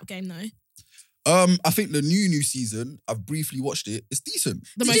think about Rap Game though? I think the new season, I've briefly watched it. It's decent.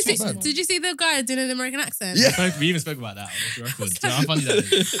 The Did you, most see, recent one. did you see the guy doing an American accent? Yeah. We even spoke about that on the record. Do you know how funny that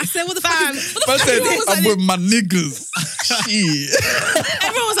is? I said, what the fuck? Fam, is- what the I fuck? said, Everyone was like I'm this. with my niggas. Shit.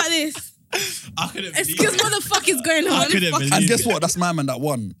 Everyone was like this. I couldn't believe Excuse it. what the fuck is going I on? couldn't believe And guess it. what? That's my man that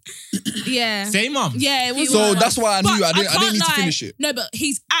won. Yeah. Same mum. Yeah, it was. So wild. that's why I But knew I didn't can't need to lie. finish it. No, but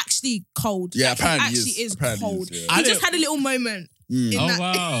he's actually cold. Yeah, Like, apparently he he actually is. is Apparently he cold. is, yeah. I He just didn't- had a little moment Mm. in Oh, that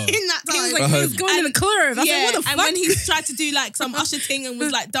wow. in that time. He was like, I he heard. was going in the club. I said, what the fuck? And when he tried to do like some Usher thing and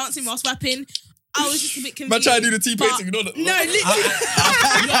was like dancing whilst rapping, I was just a bit confused. Man, try to do the T-Pace But- thing, you know that? No, literally.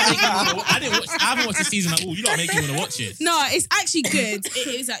 I haven't watched the season at all. You don't make me want to watch it. No, it's actually good. It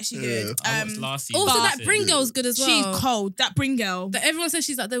is actually Yeah. good. I watched last season. Also, But- that Bring Girl's good as well. She's cold. That Bring Girl. That everyone says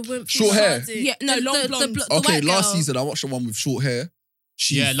she's like the wimp. Short hair. Yeah, no, long blonde. the Okay, white last girl. season I watched the one with short hair.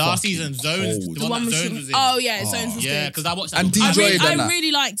 She Yeah, last fucking season, Zones. cold. The The one one that with Zones was in. Oh yeah, Oh. Zones was Yeah, good. because I watched that. And with- DJ I done that.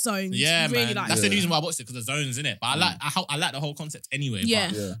 really like Zones. Yeah, really man. like That's it. the reason why I watched it, because the Zones in it. But I like the whole concept anyway. Yeah.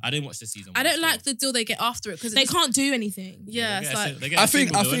 But Yeah. I didn't watch the season. I one, don't so- like the deal they get after it because They can't do anything. Yeah, They it's get a like si- they get a I think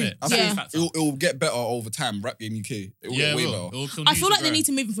single deal, innit? Yeah. it'll get better over time. Rap Game UK. It will Yeah, get way it will. better. It will I continue feel like to they grow. need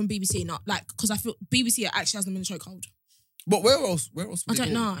to move him from BBC, not like because I feel BBC actually has them in the chokehold. But where else? Where else? I would they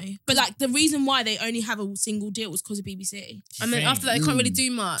don't go? know, but like the reason why they only have a single deal was because of BBC. and then after that, they can't really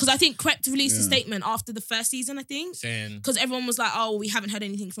do much. Because I think Crep released a Yeah. statement after the first season, I think. Saying Because everyone was like, oh, we haven't heard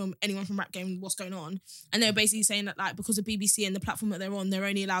anything from anyone from Rap Game, what's going on? And they were basically saying that like because of BBC and the platform that they're on, they're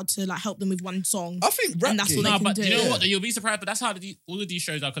only allowed to like help them with one song. I think Rap And that's Game. what they no, can but do. you know Yeah. what? You'll be surprised, but that's how all of these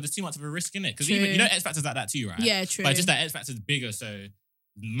shows are, because there's too much of a risk in it. Because True. even, you know, X Factor's like that too, right? Yeah, true. But just that X Factor's bigger, so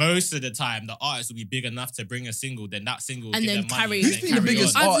most of the time the artist will be big enough to bring a single, then that single will And give then them money. carry- and Who's then been the carry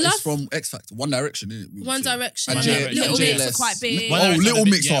biggest on. I'd artist love- from X Factor? One Direction, innit? we would One say. Direction. And J- Little JLS. Mix are quite big. One Oh, Direction Little are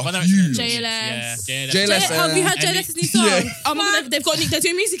the Mix big- are One Direction are huge. the biggest. JLS. Yeah, JLS, Have you heard and JLS's new they- song? Yeah. Oh my god, they've got they're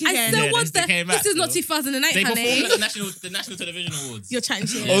doing music I again. said, Yeah, what they the? came back, This is not though. 2008, They honey. performed at the National Television Awards. You're chatting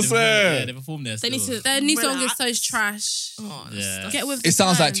shit. Yeah, Oh, they sir. performed- Yeah, they performed there. They need still. to- Their new song is Relax. so trash. Oh, Yeah. Get with It the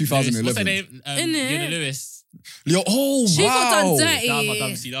sounds like times. 2011. What's her name? Innit? Leona Lewis. Leo, oh, She wow. got done dirty. That was my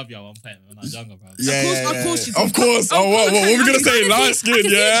WCW at one point when I was younger, bro. Yeah, Of course you Of did. course. Oh, what were we going to say? Light skin,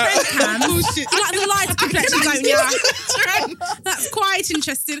 yeah. Bullshit. You like the light complexion, don't you? That's quite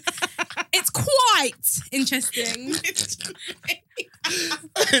interesting. It's quite interesting.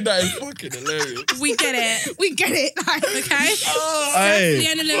 That is fucking hilarious. We get it. We get it. Like, Okay? Hey.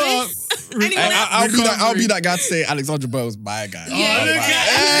 Leona Lewis. Anyway, I'll be that guy to say Alexandra Burr's my guy. Yeah. look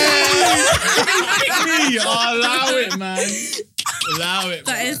at me. Allow it, man. Allow it.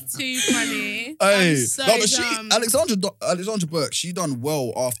 That man. is too funny. Hey, so no, but she dumb. Alexandra Burke, she done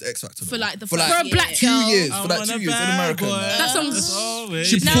well after X Factor. For like the for first like For a black 2 girl. years, I for like want 2 a years in bad America. boy. That song's- That's always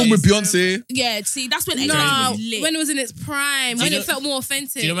She Now- performed with Beyonce. yeah, see, that's when X No, was lit. when it was in its prime, Do when you it know- felt more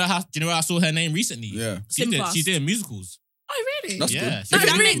authentic. Do you know where I saw her name recently? Yeah. She's Simfast. doing musicals. Oh, really? That's Yeah. good. She That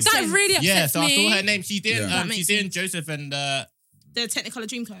did- really, makes that sense. really upsets Yeah, so I me. saw her name. She's doing, Yeah. That makes she's doing Joseph and The Technicolor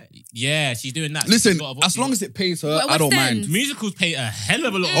Dreamcoat. yeah, she's doing that. Listen, She's got a- as long as it pays her, Well, I don't West mind. End. musicals pay a hell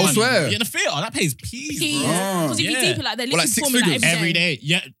of a lot of I money. swear. Yeah, the theatre that pays peas, Peas. bro. Ah. Because if you Yeah. deep it like they're Well, like literally 6 performing figures. that Every day,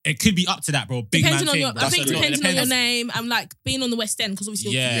 yeah, it could be up to that, bro. Big Depending man on thing, your, bro. I think good. depending on your Depends. name and like being on the West End because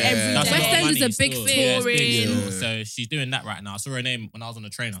obviously Yeah, you're every that's a day. lot of West End money is a big still. thing. Yeah, it's big Touring. still. So she's doing that right now. I saw her name when I was on the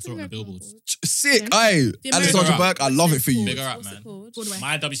train. I saw it on the billboards. Sick. Aye. The Alexandra American- Burke, I love it for you. Big her up, What's it man. called? Broadway.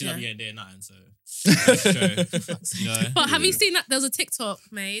 My WCW Yeah. ain't doing nothing, so. You know? But have you seen that there was a TikTok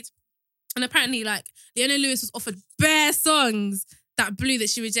made, and apparently like Leona Lewis was offered bare songs that blew that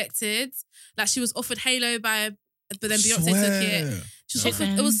she rejected. Like she was offered Halo but then Beyonce took it. Swear. She was Listen.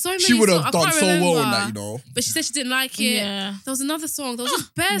 offered. It was so many. She would songs, have I done can't so well in remember. that, you know. But she said she didn't like it. Yeah. There was another song. There was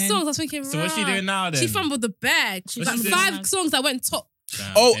just bare man. songs. I was thinking, So what's she rah. doing now then? She fumbled the bag. What's Like she doing 5 now? songs that went top.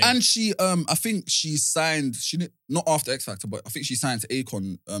 Damn, Oh, okay. and she, I think she signed. She didn't, not after X Factor, but I think she signed to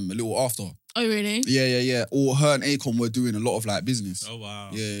Akon a little after. Oh really? Yeah. Or her and Akon were doing a lot of like business. Oh wow.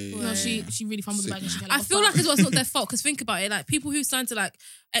 Yeah. No, she really fumbled the bag and she I feel like as well, it's not their fault because think about it. Like people who signed to like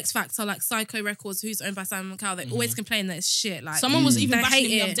X Factor, like Psycho Records, who's owned by Simon Cowell, they always complain that it's shit. Like someone was even They bashing hate him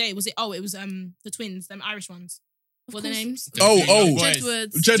the it. other day. It was the twins, them Irish ones. What are their course. names? Oh, Young boys.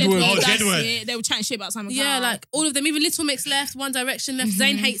 Jedwards. Jedward. Oh, that's Jedward. it. They were chatting shit about Simon Yeah, Cowell. like all of them. Even Little Mix left, One Direction left.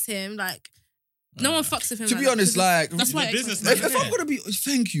 Zayn hates him. Like no one fucks with him. To like be that honest, 'cause like, That's He's why a X businessman, Factor- if I'm gonna be,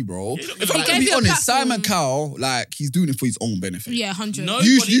 thank you, bro. He If I'm gave gonna be you a honest, platform. Simon Cowell, like, he's doing it for his own benefit. yeah, 100. No.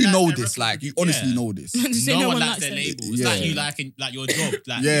 You Nobody likes know their this, record. like, you honestly Yeah. know this. Just say No one likes likes their them. label. It's Yeah. like you liking like your job.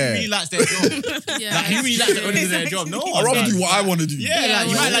 Like Yeah. who really likes their job? yeah, Like who really likes the owners of their job? No one. I'd rather does. do what I want to do. Yeah, Yeah, like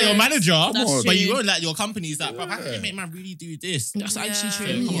you might like your yeah. manager, That's but you true. won't like your company's like, bro, how can Yeah. you make man really do this? That's actually Yeah.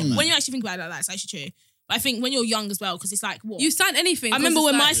 true. Come on, man. When you actually think about it like that, it's actually true. But I think when you're young as well, because it's like, what? you sign anything. I remember 'cause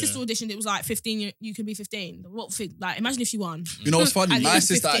when it's my like- sister auditioned, it was like 15, you can be 15. What thing? Like, imagine if she won. You know what's funny? At My least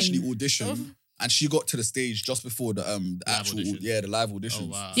sister 15. actually auditioned, and she got to the stage just before the actual, audition. the live audition. Oh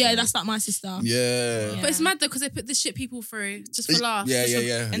wow. Yeah, that's like my sister. Yeah. But it's mad though because they put the shit people through just for laughs. Yeah, Just yeah, for-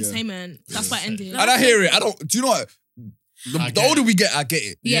 yeah. Entertainment. That's why it ended. No. And I hear it. I don't. Do you know what? I The get older it. we get, I get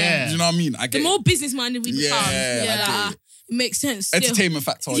it. Yeah. Do you know what I mean? I get The it. more business minded we become, Yeah, I like, get it makes sense. Still. Entertainment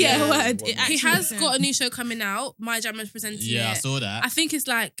factor. Yeah, word. It He actually has makes got a sense. new show coming out. My Jam is presenting Yeah, I it. saw that. I think it's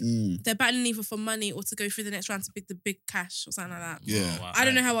like Mm, they're battling either for money or to go through the next round to pick the big cash or something like that. yeah. Oh, wow. I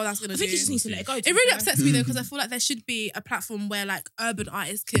don't know how well that's gonna I do. think he just needs to let it go. to It be really fair. upsets me though because I feel like there should be a platform where like urban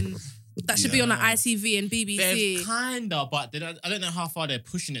artists can that should be on like Yeah. ITV and BBC. There's kinda, but I don't know how far they're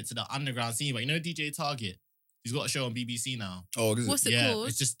pushing it to the underground scene. But you know DJ Target, he's got a show on BBC now. Oh, is it? What's it Yeah, called?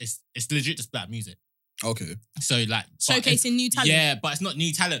 it's just it's legit just black music. Okay. So like but it's- Showcasing new talent. Yeah, but it's not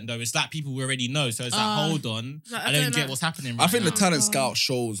new talent though. It's like people we already know. So it's like, hold on, Like, I don't get what's happening. Right I think the now. talent scout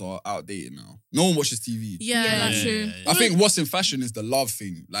shows are outdated now. No one watches TV. Yeah, Yeah, that's true. I think what's in fashion is the love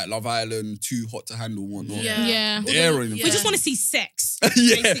thing, like Love Island, Too Hot to Handle, and whatnot. Yeah. Yeah. They're in Yeah. We just want to see sex.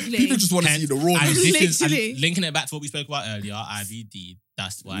 yeah. Basically. People just want to see the And rawness. this is Literally. and linking it back to what we spoke about earlier. IVD.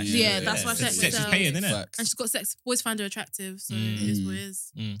 That's why. Yeah, that's why sex sex is sells. paying, isn't it? Facts. and she's got sex. Boys find her attractive, so Mm. it is what it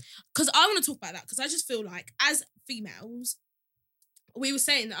is. Because I want to talk about that because I just feel like as females, we were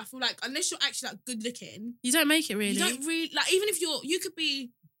saying that I feel like unless you're actually like good looking, You don't make it really. you don't really like even if you could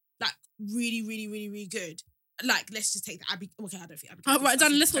be like really, really, really, really good. Like let's just take the Abby. Okay, I don't think Abby. Oh, right, that's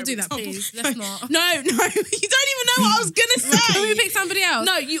Dan, a let's not do that, terrible please. example. Let's not. No, you don't even know what I was gonna Can we say. pick somebody else?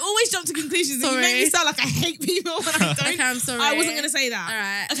 No, you always jump to conclusions and you make me Sorry. sound like I hate people when I don't. Okay, I'm sorry. I wasn't gonna say that. All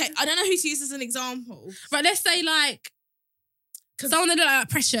right. Okay, I don't know who to use as an example. Right, let's say like someone that look like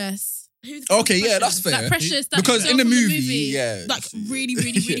Precious. Who's Okay, yeah, that's fair. Like Precious. That Because girl in the from movie, yeah. like really,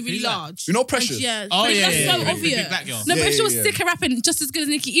 really, really, really Who's that? large. You know And Precious? yeah, Oh Precious- yeah, That's yeah, so yeah. Big obvious. black girl. No, Yeah, but she was yeah. sick at rapping just as good as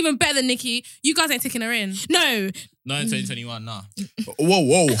Nicki, even better than Nicki. You guys ain't taking her in. No, No, in 2021, nah.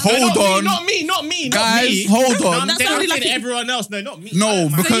 Whoa, hold on. Not me. Guys, me. hold No, on. I'm That's saying only I'm like saying a- everyone else. No, not me. No,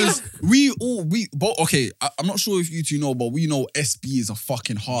 I- because I'm not sure if you two know, but we know SB is a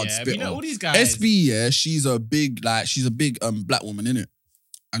fucking hard yeah, spitter. we know all these guys. SB, yeah, she's a big black woman, innit?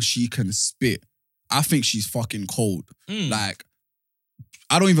 And she can spit. I think she's fucking cold. Mm. Like,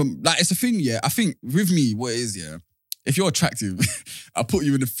 I don't even, like, it's a thing, yeah. I think with me, what it is, yeah, if you're attractive, I put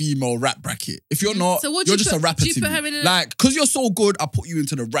you in the female rap bracket. If you're not, So what do you're you just put- a rapper do you to put me. her in a- Like, because you're so good, I put you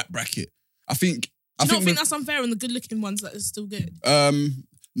into the rap bracket. I think, I don't think with- that's unfair on the good-looking ones that are still good.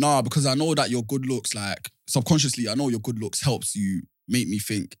 Nah, because I know that your good looks, like, subconsciously, I know your good looks helps you make me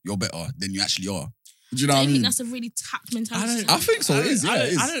think you're better than you actually are. Do you know I what I think mean? that's a really tapped mentality. I think so, it is, yeah,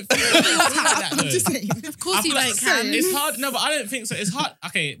 it is. I don't think like that, I'm though. just saying. Of course I you feel don't like can. It's hard. No, but I don't think so. It's hard.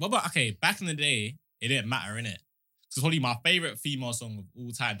 Okay, what about back in the day, it didn't matter, innit? It's probably my favorite female song of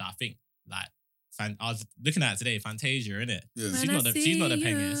all time that I think like I was looking at it today, Fantasia, innit? Yeah. She's not the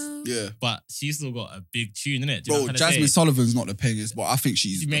pengest, Yeah. but she's still got a big tune, innit? Bro, Jasmine Sullivan's not the pengest, but I think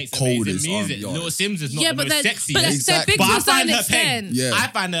she's She the makes coldest amazing music. R&B Little artist. Sims is not the most sexy. but Exactly. they're big But to I a certain find her extent. peng. Yeah. I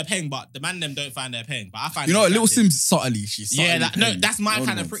find her peng, but the man them don't find her peng. But I find You know her what? Little attractive. Sims subtly, she's subtly That's my peng.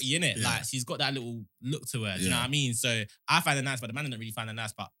 kind of No pretty, innit? Yeah. Like she's got that little look to her. Do you know Yeah. what I mean? So I find her nice, but the man don't really find her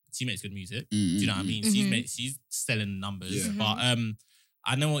nice. But she makes good music. Do Mm, you know what I mean? Mhm. She's selling numbers. Yeah. But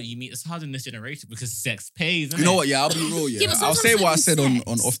I know what you mean. It's hard in this generation because sex pays. Innit? You know what? Yeah, I'll be real. Yeah, Yeah, but I'll say sometimes what I so said do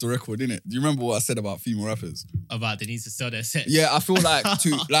on sex. off the record, innit? Do you remember what I said about female rappers? About they need to sell their sex. Yeah, I feel like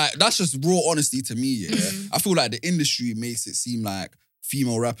that's just raw honesty to me. Yeah, Mhm. I feel like the industry makes it seem like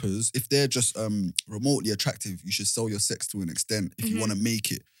female rappers, if they're just remotely attractive, you should sell your sex to an extent if you Mhm. want to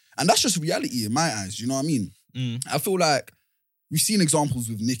make it, and that's just reality in my eyes. You know what I mean? Mm. I feel like we've seen examples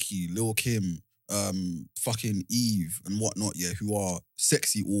with Nicki, Lil Kim, fucking Eve and whatnot, yeah, who are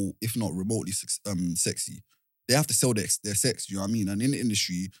sexy or if not remotely sexy. They have to sell their sex, you know what I mean? And in the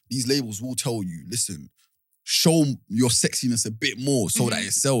industry, these labels will tell you, listen, show your sexiness a bit more so that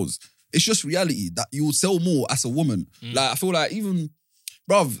it sells. It's just reality that you will sell more as a woman. Mm. Like, I feel like even,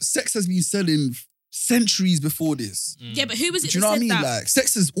 bruv, sex has been selling centuries before this. Mm. Yeah, but who was it Do you that know what I said mean? that? Like,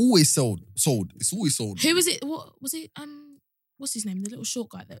 sex is always sold. It's always sold. Who was it? What was it? What's his name? The little short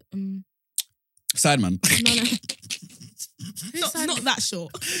guy that Sideman. no, not that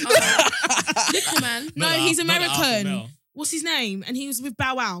short. Little man. No, Not the he's Alpha American. Male. What's his name? And he was with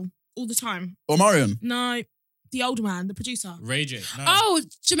Bow Wow all the time. Omarion. No, the older man, the producer. Ray J. No. Oh,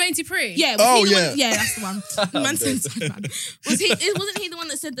 Jermaine Dupri. Yeah. Oh, he the yeah. One? Yeah, that's the one. The man said dead. Sideman. Wasn't he the one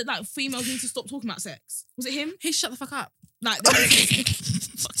that said that like females need to stop talking about sex? Was it him? He shut the fuck up. Like,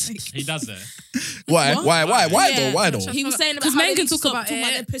 fuck's sake. He does that. Why? What? Why Yeah. though? Why though? He was saying about 'Cause how men they can need to talk stop about talking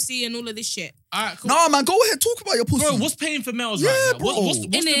about it. their pussy and all of this shit. All right, cool. No, man, go ahead, talk about your pussy. Bro, what's paying for males Yeah, right now? bro.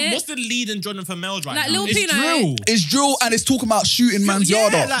 Innit? What's the lead in Jordan for males right Like now? Lil It's Pino. drill. It's drill and it's talking about shooting man's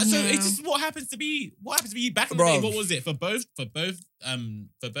yard up. Like, so Yeah. it's just what happens to be back in the Bro. day. What was it for both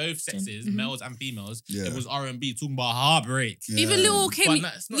sexes, Mhm. males and females? Yeah. It was R&B talking about heartbreak. Yeah. Even Lil But Kim.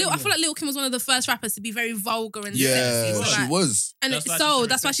 that's not I even- feel like Lil Kim was one of the first rappers to be very vulgar and Yeah, sexy. So, she like- was. And That's it's why so she's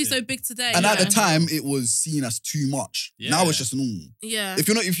that's why she's so respected. big today. And at the yeah. time, it was seen as too much. Yeah. Now it's just normal. Yeah.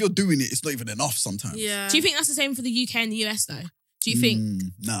 If you're doing it, it's not even enough sometimes. Yeah. Do you think that's the same for the UK and the US though? Do you think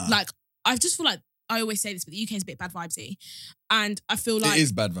Nah. like I just feel like I always say this, but the UK is a bit bad vibesy, and I feel like it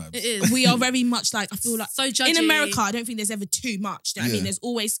is bad vibes. It is. we are very much like I feel like so judgy. in America, I don't think there's ever too much. Do you know what I mean? Yeah. There's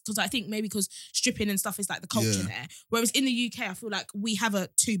always because I think maybe because stripping and stuff is like the culture Yeah. there. Whereas in the UK, I feel like we have a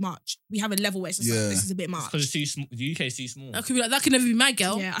too much. We have a level where it's just Yeah. like this is a bit much. Because the UK is too small. That could be like that could never be my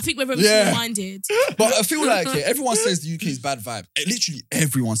girl. Yeah, I think we're very Yeah. small-minded. But I feel like everyone says the UK is bad vibe. Literally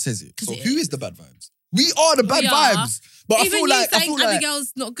everyone says it. 'Cause So it who is the bad vibes? We are the bad We are. vibes. But I Even feel you like saying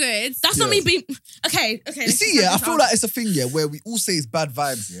Abigail's not good. That's Yeah. not me being okay. you let's see, just yeah, I have this feel out. like it's a thing, yeah, where we all say it's bad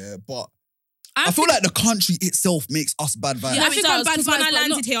vibes, yeah, but I feel like the country itself makes us bad vibes. Yeah, I I think think I'm bad when vibes, I but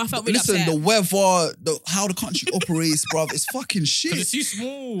landed not- here, I felt really Listen, upset. the weather, how the country operates, bruv, it's fucking shit. Because it's too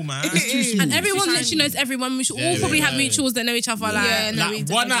small, man. It's too small. And everyone It's literally knows everyone. We should Yeah, all probably yeah, have yeah. mutuals that know each other. Yeah. Like, Yeah, no, we Like,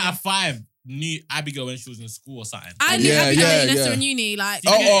 do, 1 we out do. of 5 knew Abigail when she was in school or something. I knew Yeah, Abigail yeah, and Nessa yeah. in uni. Like,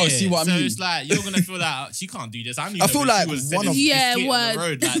 Oh, see what I so mean? it's like you're gonna feel like she can't do this. I knew. I her feel when like she was one selling of- Yeah, biscuit on the word.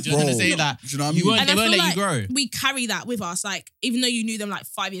 road. Like, just Bro, gonna say that do you know what I you mean? weren't, And they I won't feel let like you grow. we carry that with us. Like, even though you knew them like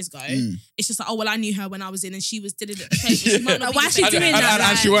 5 years ago, Mm. it's just like, oh, well, I knew her when I was in and she was did it at the place. but she might not Like, be why the is she same doing person. that?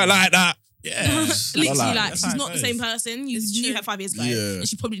 and she weren't like that. Yeah, Literally, like- like, That's she's how it not the goes. same person. You It's knew true. her 5 years ago, Yeah. and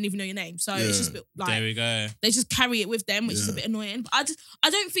she probably didn't even know your name. So Yeah. it's just a bit, there like we go. they just carry it with them, which is a Yeah. bit annoying. But I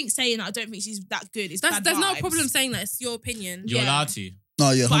don't think saying that I don't think she's that good. It's bad there's no vibes. problem saying that. It's your opinion. You're Yeah. allowed to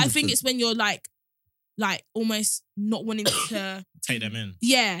No, yeah, But I 100%. think it's when you're like almost not wanting to, take them in,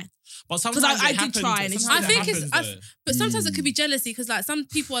 yeah. but sometimes I it did happens. try and it's- Sometimes I it think it's- happens, I've- though. But sometimes it could be jealousy because like some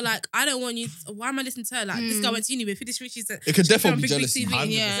people are like, I don't want you. Why am I listening to her? Like this Mm. girl went to uni with this she's a. It could she's definitely on be big jealousy. TV.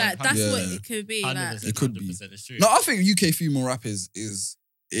 100%, Yeah. Like that's what Yeah. it could be. Like 100%, It could be. 100%, it's true. No, I think UK female rappers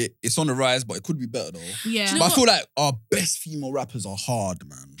it's on the rise, but it could be better though. Yeah. Do you know But I what? feel like our best female rappers are hard,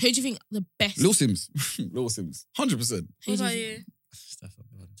 man. Who do you think the best? Lil Sims. Lil Sims. 100%. Who What do about you you? think- Steph,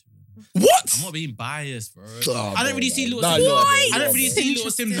 What? I'm not being biased, bro. Oh, I don't bro, really see man. Little Nah, Sims. you're not, I you're don't not, really bro. see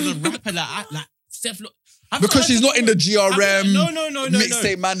Little Sims as a rapper like Steph. Look, Because she's not in the GRM No.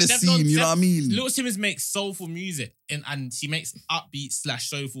 mixtape madness Steph scene, you know what I mean? Little Simmons makes soulful music and she makes upbeat /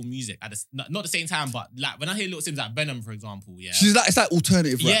 soulful music at not the same time, but like when I hear Little Simmons like Venom, for example, yeah. She's like, it's like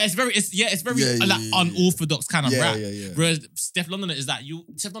alternative rap. Yeah, it's very like yeah. unorthodox kind of rap. Yeah. Whereas Steph London is like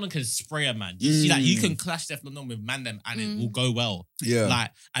Steph London can spray a man. You see, like you can clash Steph London with Mandem and it will go well. Yeah.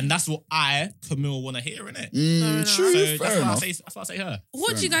 Like, and that's what Camille, want to hear, innit? enough. True, So fair that's enough. why I say her.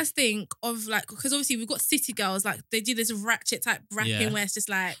 What Fair do you guys think of like? Because obviously we've got City Girls, like they do this ratchet type rapping Yeah. where it's just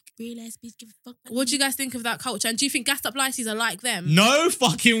like, Real lesbians give a fuck. what do you guys think of that culture? And do you think Gassed Up Lycees are like them? No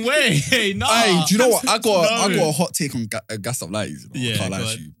fucking way. No. Hey, do you know what? I got No. a hot take on Gassed Up Lycees. You know? Yeah, I can't lie go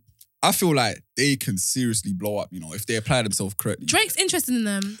to on. you. I feel like they can seriously blow up, you know, if they apply themselves correctly. Drake's interested in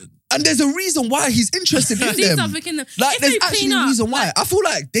them. And there's a reason why he's interested I in see them. something in them. Like, If there's they actually clean a up, reason why. like- I feel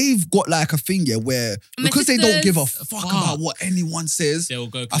like they've got like a thing, yeah, where And their because they don't give a sisters- fuck about what anyone says, They'll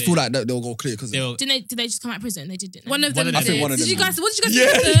go I feel like they'll go clear because they'll. Did they just come out of prison? They didn't. One of them One of did. them. I think one of Did you them guys? What did you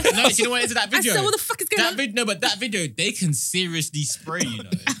Yeah. guys think of the- No, do you know what is in that I video? said, what the fuck is going on? No, but that video, they can seriously spray, you know.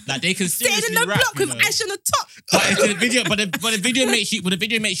 Like they can Sitting seriously in the rap, block you with know. ash on the top. But if the video, but the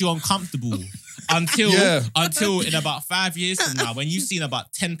video makes you uncomfortable until Yeah. in about 5 years from now, when you've seen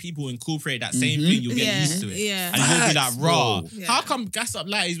about 10 people incorporate that same Mhm. thing, you'll get Yeah, used to it. yeah. And you'll be like, Facts, raw. bro. Yeah. How come Gas Up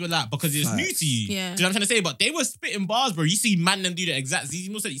Lighties were like? Because it's new Facts. to you. Yeah. Do you know what I'm trying to say? But they were spitting bars, bro. You see man them do the exact.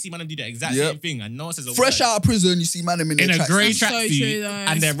 You see man them do the exact Yep. same thing, and no one says a fresh word. out of prison, you see man them in in their a grey tracksuits. So true, tracksuit, though.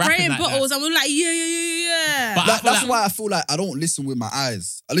 and they're rapping Spraying like bottles that. and we're like, yeah. But I Like, feel that's like- why I feel like I don't listen with my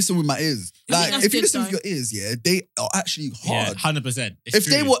eyes. I listen with my ears. I think Like, that's if you good, listen with though. your ears, yeah, they are actually Yeah, hard. 100%. If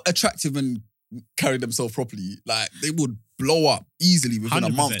they were attractive and carried themselves properly, like they would blow up easily within a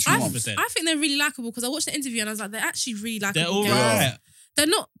month, 100%. 2 months. 100%. I think they're really likable because I watched the interview and I was like, they're actually really They're likable. all girls. right.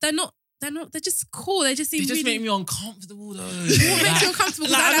 They're just cool. They just seem They just really. make me uncomfortable though. What makes you uncomfortable?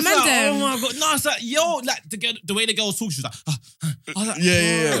 Because Like, like, it's man like, them. oh my god, no, it's like yo, like the way the girls talk, she's like, I was like,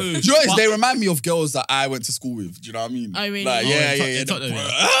 Yeah. bro. Do you know what it is? But- They remind me of girls that I went to school with. Do you know what I mean? Oh, really? Like, Oh, yeah. in Tottenham,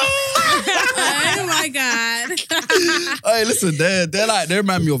 Oh my god. Hey, listen, they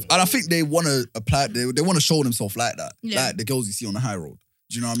remind me of, and I think they want to apply. They want to show themselves like that, Yeah. like the girls you see on the high road.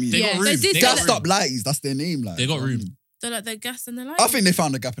 Do you know what I mean? They Yeah, got they room. did They got Gassed room. Up Lighties, that's their name. Like, They got you know what I room. mean? They're like they're gas and they're like. I think they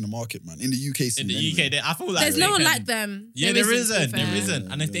found a gap in the market, man. In the UK scene. In the anyway. UK, I feel like there's they no one can- like them. Yeah, There there isn't, to isn't. be There fair.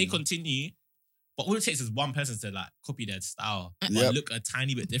 isn't. And if they Yeah. continue, but all it takes is one person to like copy their style, Yep. but look a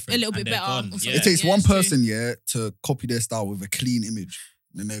tiny bit different. A little and bit they're better gone. or something. Yeah. It takes Yeah, one it's true. person, yeah, to copy their style with a clean image.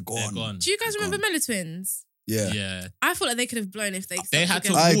 Then they're gone. They're gone. Do you guys They're remember gone. Mellow Twins? Yeah. Yeah. I feel like they could have blown if they. They had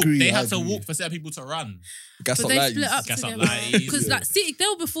to I walk. agree, They I had to agree. walk for certain people to run. Gassed But Up they Lighties. split up Gas Up together Lighties. because Yeah. like City, they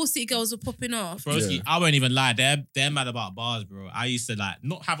were before City Girls were popping off. Broski, Yeah. I won't even lie. They're mad about bars, bro. I used to like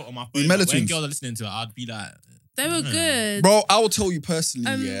not have it on my phone. Mellow But when Twins. girls are listening to it, I'd be like, They were Mm. good. Bro, I will tell you personally,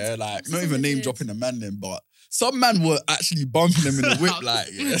 Um, yeah, like, what's not the even song they name did? dropping the man then, but some man were actually bumping them in the whip, like,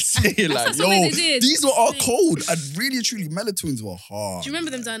 yeah, saying like, That's something yo, they did. these were all Sick. cold. And really and truly, Mellow Twins were hard. Do you remember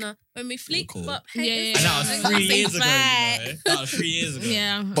them, like. Diana? When we fleek cool. up Yeah, haters? yeah, and that yeah. was 3 years ago. Right. You know? That was 3 years ago.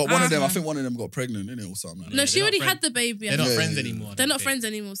 Yeah. But one of them, I Uh-huh. think one of them got pregnant, innit, or something. Like No, that. she they're already not had the baby. They're not Yeah, friends yeah, anymore. I They're don't not think. friends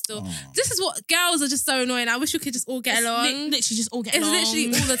anymore still. Oh. This is what girls are just so annoying. I wish we could just all get It's along. literally just all get It's along. literally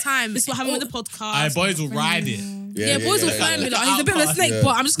all the time. This is what happened with the podcast. Aye, boys will ride it. Yeah, boys will yeah, find yeah. me like he's a bit of a Outcast. snake, Yeah. but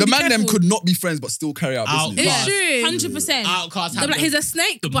I'm just The gonna man be them careful. could not be friends, but still carry out business. It's Outcast. true. 100%. Outcast They're had like the- he's a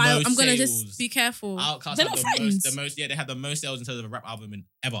snake, the but I'm most gonna sales. just be careful. Outcast They're had not the friends. most, yeah, they had the most sales in terms of a rap album in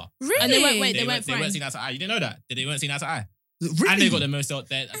ever. Really? And they weren't- wait, They weren't weren't friends. seen eye to eye. You didn't know that? They weren't seen eye to eye. Really? And they got the most sales.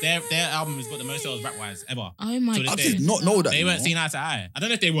 Their album has got the most sales rap wise ever. Oh my To this god. day. I did not know that. They you weren't know. seen eye to eye. I don't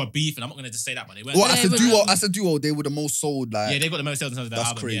know if they were beefing. I'm not gonna just say that, but they weren't. Well, They as a were- duo, they were the most sold. Like, Yeah, they got the most sales in terms of their That's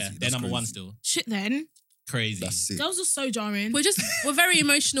album. crazy. Yeah, they're That's number one crazy. still. Shit then. Crazy. that's sick. Girls are so jarring. We're very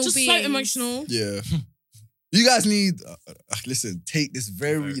emotional Just so beings. emotional. Yeah. You guys need, listen, take this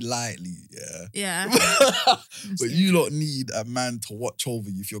very lightly, yeah. Yeah. But you lot need a man to watch over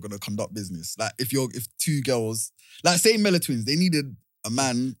you if you're gonna conduct business. Like if two girls, like say Mellow Twins, they needed a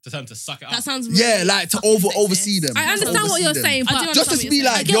man, To tell them to suck it up. That sounds yeah, really like to fucking sexist. oversee them. I to understand what oversee you're them. saying, I do but understand Just to what be you're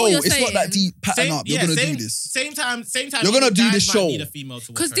like, saying. I get yo, what you're it's not that saying. deep. Pattern up. You're gonna do this. Same time. You're gonna do guys this might show. need a female to watch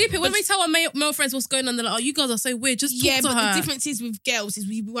because over. deep it, when we tell our male friends what's going on, they're like, "Oh, you girls are so weird. Just talk Yeah, to but her." the difference is with girls is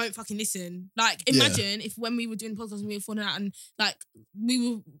we won't fucking listen. Like, imagine if when we were doing the podcast and we were falling out and like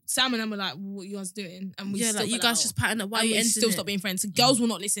Sam and I were like, what you guys doing? And we yeah, still like you fell guys out. just pattern up. Why are And you we ending still it? stop being friends. So girls will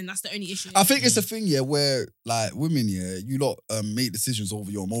not listen. That's the only issue. I think it's a thing, yeah, where like women, yeah, you lot make decisions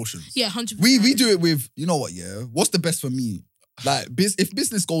over your emotions. Yeah, 100%. We do it with, you know what, yeah, what's the best for me? Like, if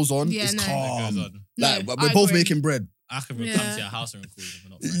business goes on, Yeah, it's no. That goes calm. on. No, Like, I we're both agree. making bread. I can come Yeah. to your house and record them. We're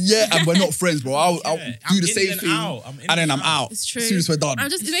not friends. Yeah, and we're not friends, bro. I'll Yeah, do I'm the in same and thing, out. I'm in and then and I'm out. It's true. As soon as we're done.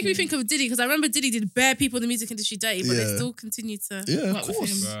 It's making me think of Diddy because I remember Diddy did bare people in the music industry dirty, but they Yeah. still continue to. Yeah, of Work with course.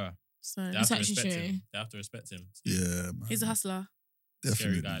 him. Bruh, So they have It's to actually respect true. him. They have to respect him. Yeah, man. he's a hustler.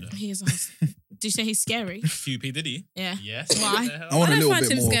 Scary Definitely. guy though. He is a hustler. Did you say he's scary? QP Diddy. Yeah. Yes. Why? What the I hell? want I a don't little find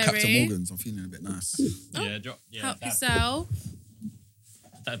bit him more scary. Captain Morgan's. I'm feeling a bit nice. Yeah, drop. Yeah, Help that- yourself.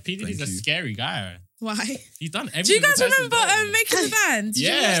 that P Diddy's a Thank you. scary guy. Why? He's done everything. Do you guys the person remember does. Making the Band? Did you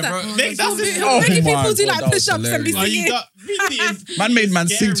Yeah, watch that? bro. Oh, Nick, that's that's so his Making my people do God, like that was push-ups and be hilarious. Oh, you singing. got P Diddy is Man made man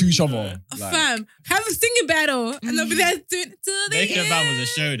sing to scary, each bro. other. Like, Fam, have a singing battle, and they'll be there doing it to the Making a end. Band was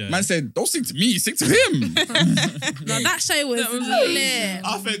a show though. man said, "Don't sing to me, sing to him." No, that show was That was lit.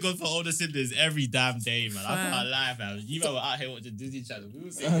 I thank God for older siblings every damn day, man. I Fam. can't lie, man. You man were out here watching Disney Channel. We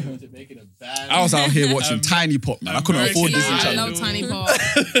were sitting here watching Making a Band. I was out here watching Tiny Pop, man. I couldn't afford American Disney I Idol. Channel. love Tiny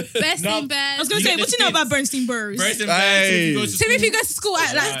Pop. Best No. in bed. I was gonna You say, get what the do you know about skits. Bernstein Bros? Bryson Hey. Band, Timmy, if you go to school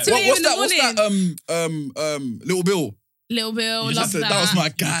at like Right. 2 a.m. What's in the that? morning. What's that? Little Bill. Little Bill, You love just that. That was my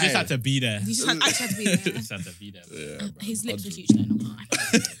You guy. just had to be there. You just had, actually had to be You there. just had to be there. Yeah, man. His lips were 100. huge, though, not gonna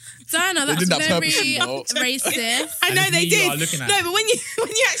lie. Diana, They that's did that very purposely, though. racist. I know And they you are did. looking at No, it. but when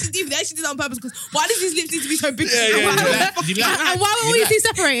you actually do, they actually did it on purpose. Because why does his lips need to be so big? Yeah, yeah, Why- yeah. You like- And why were all his teeth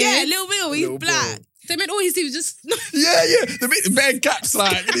separated? Yeah, Little Bill, he's Little black. Bill. They meant all his teeth was just. Yeah. The bare gaps,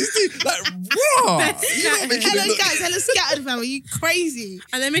 like, and his teeth, like, raw. You know, making it Hella look- guys, hella scattered, fam. Are you crazy?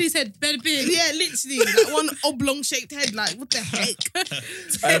 And they made his head bed big. Yeah, literally. Like one oblong shaped head. Like, what the heck?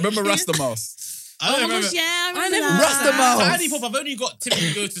 I remember Rasta Mouse. I don't Oh my remember. gosh, yeah, I I remember never that. Rasta Mouse. Tiny Pop, I've only got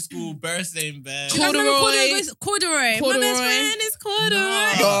Timmy go to school, birthday in bed. Do you guys remember Corduroy. Corduroy? My Corduroy. best friend is Corduroy.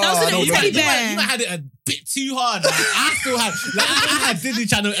 No, That was no, an you teddy ain't. bear. You might had it a bit too hard. Like, I still had, like, I had Disney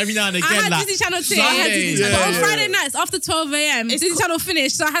Channel every now and again. I had like, Disney Channel too. Yeah, I had Disney yeah, Channel. But on yeah. Friday nights after 12 a.m., Disney Channel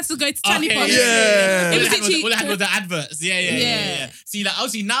finished, so I had to go to Tiny Okay, Pop. Yeah. All It was I had literally- all I had was the adverts. Yeah. Yeah. See, like,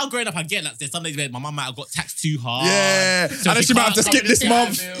 obviously now growing up, I get like there's some days where my mum might have got taxed too hard. Yeah. So And then she she might have to can't skip cover this the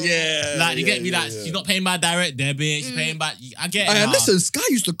month. bill. Yeah. Like, you get me? yeah, Like, yeah. she's not paying my direct debit. She's paying back. I get it. Hey, now. listen, Sky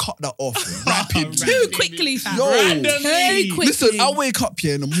used to cut that off rapid. Too quickly, fam. Yo. Randomly. Very quickly. Listen, I wake up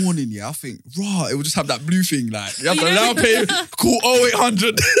here in the morning, yeah, I think, raw, it will just have that blue thing, like, you have to now pay, call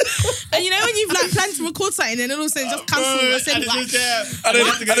 0800. And you know when you've like planned to record something and then all of a sudden just cancel. I said, And it's whack. just there. And then, You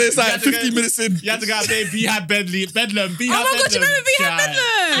have to and then it's you like have to 15 minutes in. You have to go and pay Behab Bedlam. Oh my God, you remember Behab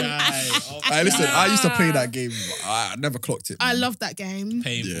Bedlam? Hey, listen, I used to play that game, but I never clocked it. I man. love that game.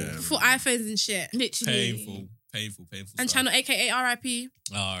 Painful. Yeah. For iPhones and shit. Literally. Painful. And stuff. Channel AKA RIP.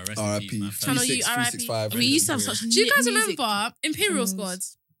 Oh, rest in RIP. peace, man. Channel U, 365. We used to have such Do you guys music. remember Imperial channels. Squad?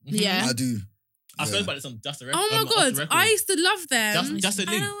 Yeah. I do. I spoke Yeah. about this on Just a Oh my God, I used to love them. Just a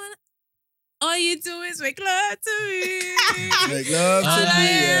I link. don't wanna- All you do is make love to me. Make love All to I me,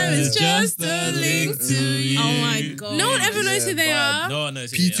 am yeah. is just a link to you. Oh my God. No one ever knows Yeah, who they vibe. are. No one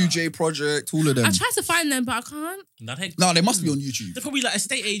knows who they are. P2J Project, all of them. I tried to find them, but I can't. No, No, they must be on YouTube. They're probably like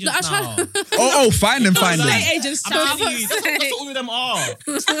estate agents No, I now. tried. Oh, find them. Estate agents. I'm Stop. telling you, that's what all of them are.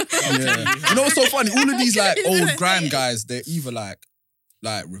 Yeah. You know what's so funny? All of these like old grime guys, they're either like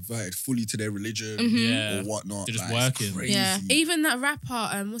reverted fully to their religion Yeah. or whatnot. They're just Like, it's working. crazy. Yeah. Even that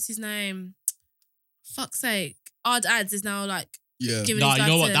rapper, what's his name? Fuck's sake. Odd Ads is now like Yeah. giving Nah, his you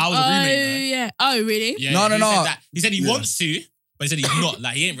know life what? to That him. was a Oh, remake. yeah. Oh, really? Yeah, No, he no. said that- He said he Yeah. wants to, but he said he's not.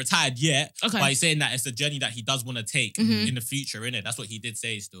 Like, he ain't retired yet. Okay. But he's saying that it's a journey that he does want to take Mhm. in the future, innit? That's what he did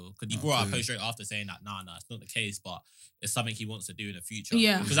say still. Because he brought up a Okay. post straight after saying that, nah, it's not the case, but it's something he wants to do in the future.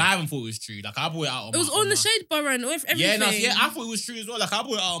 Yeah. Because I haven't thought it was true. Like, I brought it out on It was my, on the my- Shade Bar and with everything. Yeah, I thought it was true as well. Like, I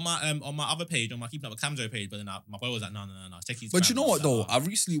brought it out on my other page, on my Keeping Up with Camzo page, but then my boy was like, no. Check his But gram. you know I what was though? like, I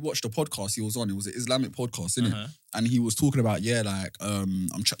recently watched a podcast he was on. It was an Islamic podcast, innit? Uh-huh. And he was talking about, like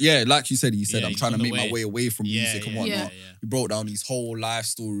like you said, he said, Yeah, I'm he's trying to on the make my way. way away from music and yeah, whatnot. yeah. He broke down his whole life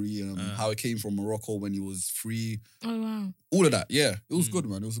story and Uh. how he came from Morocco when he was free. Oh, wow. All of that. Yeah. It was Mm. good,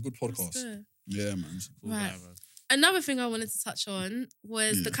 man. It was a good That's podcast. good. Yeah, man. Cool Right. guy, bro. Another thing I wanted to touch on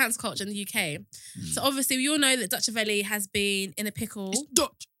was Yeah. the cancel culture in the UK. Mm. So obviously we all know that Dutch Valley has been in a pickle.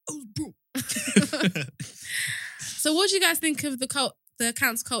 Dutch. Oh, bro. So what do you guys think of the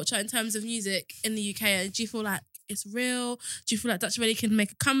cancel culture in terms of music in the UK? Do you feel like it's real? Do you feel like Dutch Valley can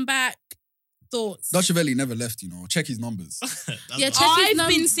make a comeback? Thoughts? Dutch Valley never left, Check his numbers. That's Yeah, what- check his I've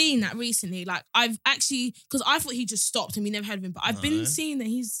been num- seeing that recently. Like, I've actually, because I thought he just stopped and we never heard of him, but I've been No. seeing that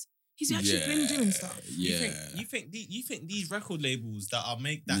he's He's actually been doing stuff. Yeah. You think these record labels that are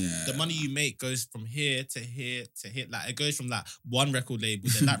the money you make goes from here to here to here, like it goes from like one record label,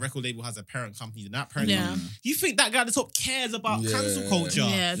 then that record label has a parent company, then that parent company. You think that guy at the top cares about cancel culture?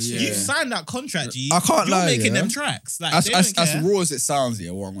 Yeah, true. You signed that contract, G. I can't You're lie, making yeah. them tracks. Like, As they don't care. raw as it sounds, yeah,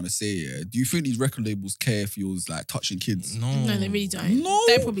 what I'm gonna say, yeah. Do you think these record labels care if you're like touching kids? No, No, they really don't. No.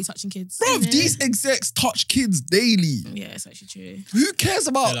 They're probably touching kids. Bruv, these execs touch kids daily. Yeah, it's actually true. Who cares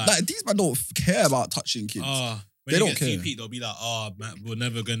about They're like these men don't care about touching kids. When They you don't get care. CP, they'll be like, "Oh, man, we're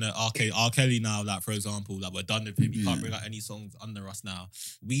never gonna R. Kelly now." Like, for example, like we're done with him. You can't bring out any songs under us now.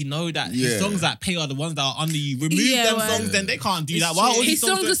 We know that his songs that pay are the ones that are under you. Remove them songs, then they can't do that. Why all His these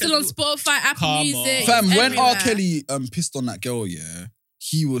songs are still on Spotify, Apple Come Music. Fam, when everywhere. R. Kelly pissed on that girl, yeah,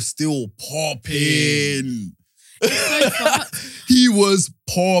 he was still popping. So fucked. He was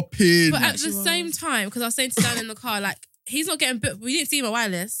popping. But at the same time, because I was saying to Dan in the car, like, he's not getting booked. We didn't see him at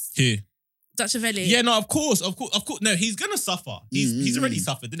Wireless. Who? Dutch Avelli. Yeah, no, of course. No, he's gonna suffer. He's already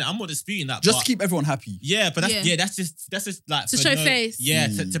suffered, didn't it? I'm not disputing that. Just but, to keep everyone happy. Yeah, but that's just like To for show face. Yeah,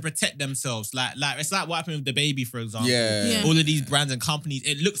 to protect themselves. Like it's like what happened with the baby, for example. Yeah. All of these brands and companies,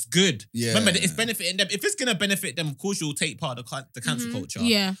 it looks good. Yeah. Remember, it's benefiting them. If it's gonna benefit them, of course you'll take part of the cancel culture.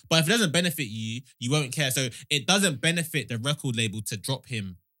 Yeah. But if it doesn't benefit you, you won't care. So it doesn't benefit the record label to drop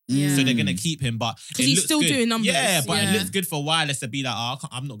him. Yeah. So they're gonna keep him, but 'Cause it he's looks still good. doing numbers. Yeah, but it Yeah. looks good for Wireless to be like,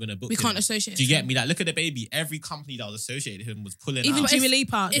 I'm not gonna book We him. can't associate. Do you get me? Like, look at the baby. Every company that was associated with him was pulling Even out. Jimmy Lee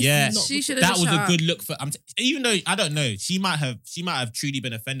Park. Yeah. She should have That was shut a up. good look for. Even though I don't know, she might have truly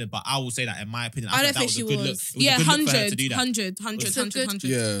been offended, but I will say that in my opinion, I don't thought that think was she a good was. look. It was a Yeah, good look for her to do 100, that. 100, It's a 100, good- 100.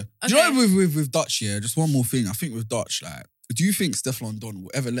 Yeah. Okay. Do you know with Dutch, yeah, just one more thing. I think with Dutch, like, do you think Stefflon Don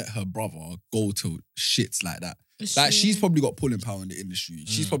will ever let her brother go to shits like that? It's Like, true. she's probably got pulling power in the industry.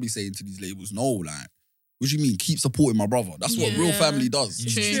 She's probably saying to these labels, no, like, what do you mean? Keep supporting my brother. That's what real Yeah. family does.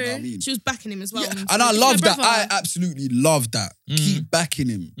 True. You know what I mean? She was backing him as well. Yeah. And And I He's love my that. brother. I absolutely love that. Keep backing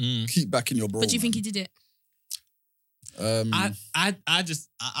him. Keep backing your bro. But do you think man. he did it?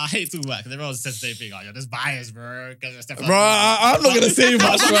 I hate talking about it because everyone says the same thing. Like, you're just biased, bro. Bro, I'm not gonna say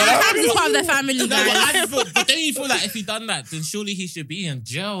much, bro. He's part of their family, No, but I guys. just feel, but then you feel like if he done that, then surely he should be in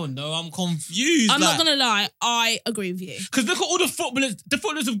jail. No, I'm confused. I'm not gonna lie, I agree with you. Because look at all the footballers. The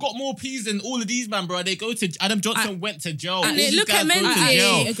footballers have got more P's than all of these, man, bro. They go to Adam Johnson went to jail. And All these look at guys go to Mendy.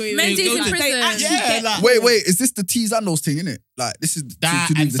 jail. I agree with Mendy's you. in They prison. actually Yeah, get- like- Wait, is this the T Zandos thing, innit? Like, this is That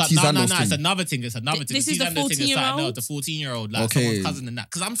to do and the some, T no, Zandos it's thing. another thing. It's another thing. This is the T-Zando thing is like, 14-year-old? no, the 14-year-old, like Okay. someone's cousin and that.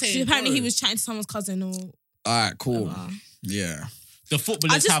 Because I'm saying, Apparently bro, he was chatting to someone's cousin or All right, cool. whatever. Yeah. the I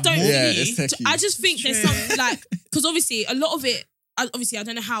footballers just have don't more Yeah, P. it's techie. I just think there's True. something like, because obviously a lot of it, obviously I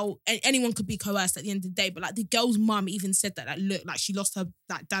don't know how anyone could be coerced at the end of the day, but like the girl's mum even said that, like, look, like she lost her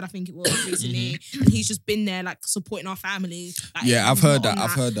like dad, I think it was recently, and he's just been there like supporting our family. Like, Yeah, I've he's heard not that. on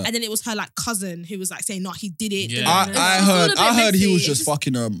I've heard that. And then it was her like cousin who was like saying, no, he did it. Yeah. da, da, da, da. I It's all a heard bit he was messy. just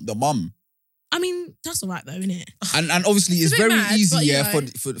fucking the mum. I mean, that's all right though, isn't it? And obviously It's it's a bit very mad, easy, but, you yeah,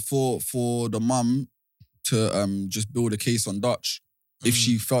 know. for the mum to just build a case on Dutch if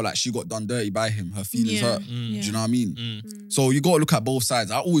she felt like she got done dirty by him, her feelings Yeah. hurt. Mm. Do you know what I mean? Mm. So you gotta look at both sides.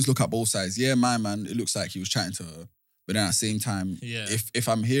 I always look at both sides. Yeah, my man, it looks like he was chatting to her. But then at the same time, Yeah. if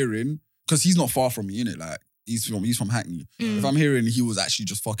I'm hearing, because he's not far from me, innit? Like he's from Hackney. If I'm hearing he was actually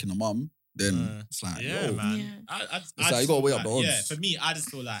just fucking the mum, then it's like, Yeah, yo. man. Yeah. I like, just you gotta feel weigh up the odds. Yeah, for me, I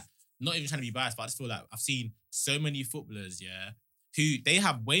just feel like, not even trying to be biased, but I just feel like I've seen so many footballers, yeah, who they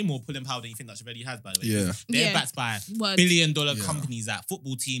have way more pulling power than you think that already has, by the way. Yeah. They're Yeah. backed by Word. billion-dollar Yeah. companies, that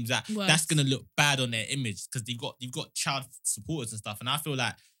football teams, that Word. that's gonna look bad on their image because you've got child supporters and stuff. And I feel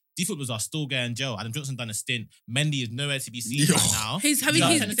like these footballers are still getting jail. Adam Johnson done a stint. Mendy is nowhere to be seen Yo. right now. He's You know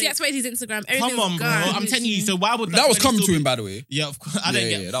what I'm deactivated his Instagram. Come Everything's on, bro. gone. I'm telling you. So why would That was Mendy coming still to him, be- by the way. Yeah, of course. I don't Yeah,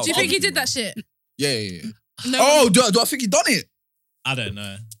 get. yeah, that was Do you think he coming to did that him. shit? Yeah. No, Oh, do I think he done it? I don't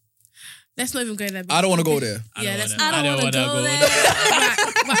know. Let's not even go there. I don't want to go there. Yeah, let's wanna- I don't want to wanna go there. Right,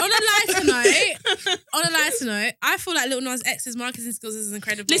 but on a lighter note, I feel like Lil Nas X's marketing skills is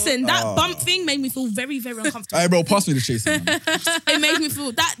incredible. Listen, that Oh. bump thing made me feel very, very uncomfortable. Hey, bro, pass me the chaser, man. It made me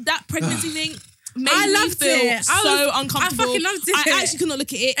feel that pregnancy thing made I me loved feel it. so uncomfortable. I fucking loved it. I actually could not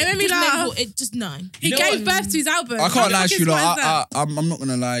look at it. It made me just laugh. It just no. he You know gave what? birth to his album. I can't lie to you, How fucking like, smart is that? I'm not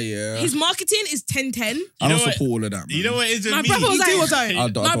gonna lie, yeah. His marketing is 10-10. I don't know what- support all of that, man. You know what it is with My me? brother was You do like- or don't? I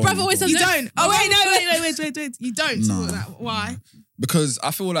don't- My brother always says You that. don't. Oh wait, no, wait. You don't Nah. support that. Why? Because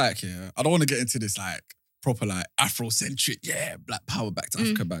I feel like, yeah, I don't want to get into this like proper like Afrocentric, yeah, black power back to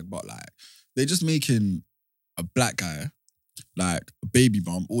Africa back, but like they're just making a black guy like a baby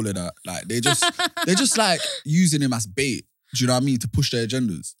bump, all of that. Like they're just like using him as bait. Do you know what I mean? To push their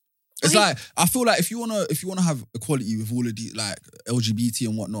agendas. It's like I feel like if you wanna have equality with all of the like LGBT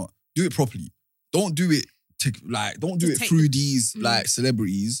and whatnot, do it properly. Don't do it don't do To it take through these Mm. like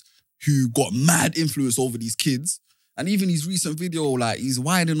celebrities who got mad influence over these kids. And even his recent video, like he's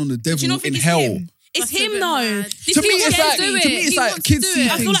whining on the Do devil you not think in it's hell. him? It's That's a him bit though. mad. This To me, is it's what like he wants to to me, do. it's He like wants kids to do see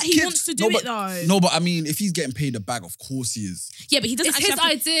it. I feel things. like he kids- wants to do no, it but, though. No, but I mean, if he's getting paid a bag, of course he is. Yeah, but he doesn't It's actually his have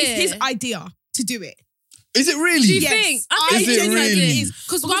to- idea. It's his idea to do it. Is it really? Do you Yes. think? I think Is it genuinely really? is.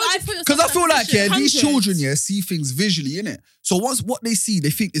 Because why would you put yourself Because I in feel that like position? these Hundreds. children see things visually, innit? So once what they see,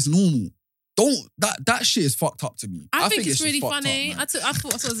 they think is normal. That shit is fucked up to me. I think it's just really fucked up, funny. man. I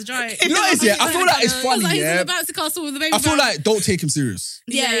thought it was a joke. You know what it is, yeah? I feel like it's I was funny, like, he's yeah? in the bouncy castle with the baby. I feel bounce. like don't take him serious.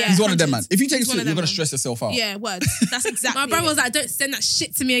 Yeah. He's one of them, man. hundreds. If you take him He's one serious, of you're them, gonna man. stress yourself out. Yeah, words. That's exactly. my brother it. was like, "Don't send that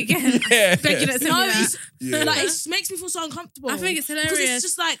shit to me again." Yeah. I beg you, don't send No, me that. Yeah. like it makes me feel so uncomfortable. I think it's because hilarious. it's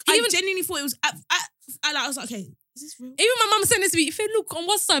just like He I even- genuinely thought it was. I was like, okay, is this real? Even my mum sent this to me. If you look on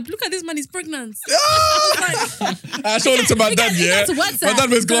WhatsApp, look at this man, he's pregnant. I showed it to my dad, he yeah. got to WhatsApp. My dad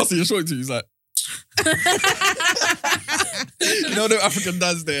wears glasses, you show it to him, he's like. You know the African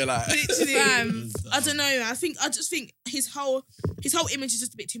dads there, like. Literally. Fam. I don't know. I just think his whole image is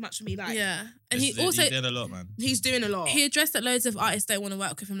just a bit too much for me. Like, Yeah, and He's doing a lot, man. he's doing a lot. he addressed that loads of artists don't want to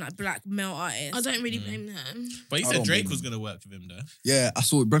work with him, like black male artists. I don't really blame him. But he I said don't Drake blame was him. gonna work with him though. Yeah, I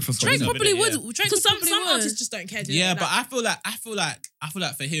saw it breakfast. Drake He's a probably bit, would. Drake Because some probably would. artists just don't care. Do Yeah, they? but Like, I feel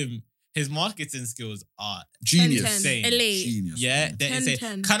like for him, his marketing skills are Genius. 10. insane. elite. Genius. Yeah, man. they're 10, insane.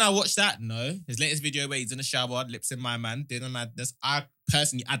 10. Can I watch that? No. His latest video where he's in the shower, lips in my man, doing a madness. I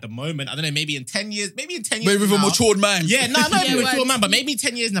personally, at the moment, I don't know, maybe in 10 years, Maybe with from a now- matured man. Yeah, no, not Yeah, even mature words. man, but maybe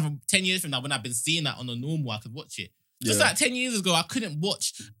 10 years from now, when I've been seeing that on the normal, I could watch it. Just Yeah. like 10 years ago, I couldn't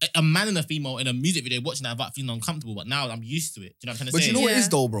watch a man and a female in a music video watching that without feeling uncomfortable, but now I'm used to it. Do you know what I'm trying to But say? you know what it Yeah. is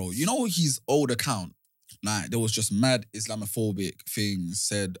though, bro? You know his old account? Like, there was just mad Islamophobic things,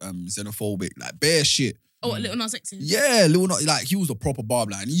 said xenophobic, like bare shit. oh, what, Little Nas X is? Yeah, Lil Nas, like he was a proper barb,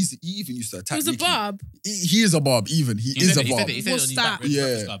 like, and he even used to attack. He was a Nicki. barb. He is a barb, even. He is a barb. He said What's it on his that? back, Yeah.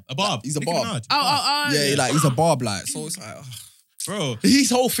 Breakfast Club. A barb. He's a Nicki barb. Minaj. Oh. Yeah, like he's a barb, like. So it's like, ugh. Bro.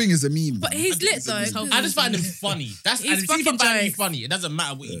 His whole thing is a meme. But man. he's lit though. his whole- I just find him funny. That's He's and if you fucking find me jokes. funny, it doesn't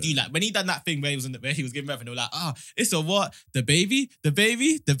matter what you do. Like when he done that thing where he was where he was giving birth and they were like, it's a what? The baby. Then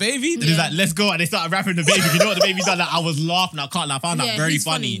he's Yeah. like, let's go. And they started rapping the baby. You know what the baby done? Like, I was laughing. I can't lie. I found that Yeah, very he's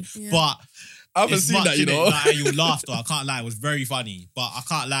funny. funny. Yeah. But I haven't it's seen much, that, you innit? know. Like, you laughed though. I can't lie. It was very funny. But I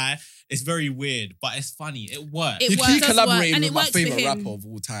can't lie. It's very weird, but it's funny. It works. It He works, does collaborated work, and with it my works for favorite him. rapper of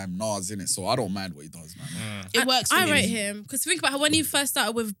all time, Nas, innit? So I don't mind what he does, man. It works for I him. rate him because think about how when he first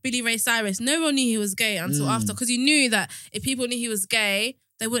started with Billy Ray Cyrus, no one knew he was gay until Mm. after because you knew that if people knew he was gay,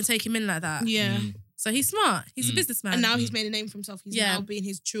 they wouldn't take him in like that. Yeah. So he's smart. He's a Mm. businessman. And now he's made a name for himself. He's Yeah. now being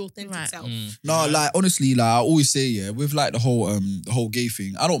his true, authentic Right. self. No, like honestly, like I always say, yeah, with like the whole gay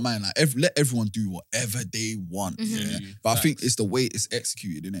thing, I don't mind. Like let everyone do whatever they want. Mhm. Yeah, Mhm. but I think it's the way it's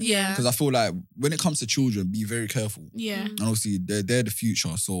executed, innit? Yeah. Because I feel like when it comes to children, be very careful. Yeah. Mm. And obviously, they're the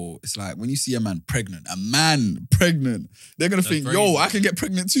future. So it's like when you see a man pregnant, they're gonna That's think, crazy. yo, I can get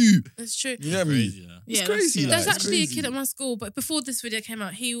pregnant too. That's true. You know what I mean? Crazy, yeah. It's Yeah, crazy. that's true. like, There's it's actually crazy. a kid at my school, but before this video came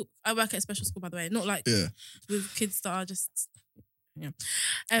out, I work at a special school, by the way, not like Yeah. with kids that are just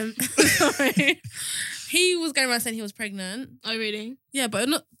sorry. He was going around saying he was pregnant. Oh, really? Yeah, but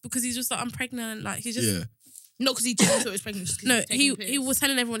not because he's just like, I'm pregnant. Like he's just Yeah. Not because he genuinely thought he was pregnant. Just 'cause no. was taking He was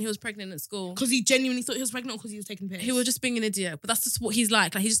telling everyone he was pregnant at school. Because he genuinely thought he was pregnant or because he was taking piss? He was just being an idiot, but that's just what he's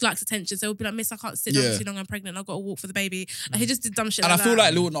like. Like he just likes attention. So he'll be like, "Miss, I can't sit down Yeah. too long. I'm pregnant. I've got to walk for the baby." Like he just did dumb shit. And I like feel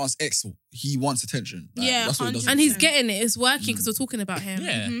that. like Lil Nas X, he wants attention. Like, Yeah, that's what he does. 100%. and he's getting it. It's working because we're talking about him.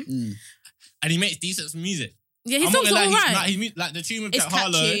 Yeah. Mhm. Mm. And he makes decent music. Yeah, his I'm not songs gonna are lie, alright. like the tune with It's Jack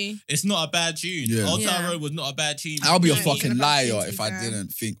Harlow, catchy. it's not a bad tune. Yeah. Old Town Yeah. Road was not a bad tune. I'll be a Yeah, fucking even about liar things if like I that. didn't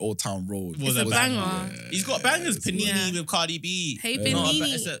think Old Town Road Was a banger. He's got bangers. it's a Panini Yeah. with Cardi B. Hey, Yeah. Not a ba-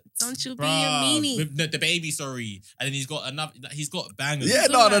 Panini, it's a- don't you be a Bruh, meanie. with the baby, sorry. And then he's got another. Like, he's got bangers. Yeah, It's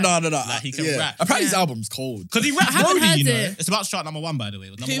no. Like, he can yeah. rap. Apparently his Yeah. album's cold. Because he raps I haven't roadie, heard you know. it. It's about to start number 1, by the way.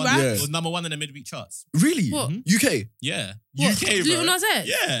 It was number Who one. raps? It was number 1 in the midweek charts. Really? What? UK? Yeah. What? UK, bro. Lil Nas X?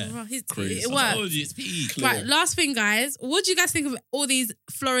 Yeah. Bro, Crazy. it I works. told you, it's peak. Clear. Right, last thing, guys. What do you guys think of all these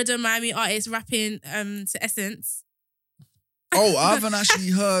Florida, Miami artists rapping to Essence? Oh, I haven't actually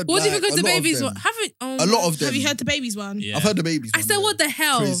heard. What do you like, think of a the lot babies? them. Haven't A lot of them. Have you heard the babies one? Yeah. I've heard the babies. I one, said, yeah. what the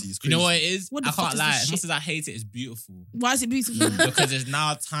hell? Crazy, it's You know crazy. what it is? What the I fuck can't is lie. this As much shit? as I hate it, it's beautiful. Why is it beautiful? Because it's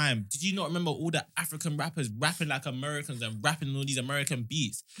now time. Did you not remember all the African rappers rapping like Americans and rapping all these American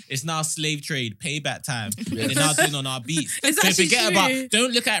beats? It's now slave trade, payback time. And they're now doing on our beats. It's So actually forget true. about.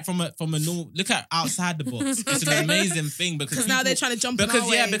 Don't look at it from a normal. Look at outside the box. It's an amazing thing because Because now they're people- trying to jump on Because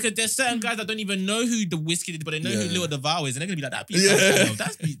our yeah, way. because there's certain guys that don't even know who the Whiskey is, but they know who Yeah. Lil Devour is, and they're gonna be like, that be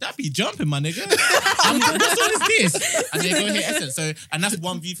Yeah. that be jumping, my nigga. What song is this? And they go hit Essence. So, and that's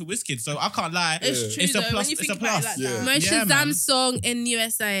one view for Wizkid. So I can't lie. It's true. It's a though, plus. When you It's think a about it plus. like Yeah. that. Mo Yeah, man. Shazam's song in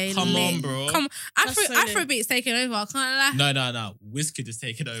USA. Come lit. on, bro. Come on. That's so lit. Afrobeat's taking over. I can't lie. No. Wizkid is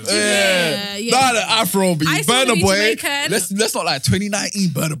taking over. Yeah. Yeah. Nah, the Afrobeat. I saw Burna the Boy. Jamaican. Let's not like 2019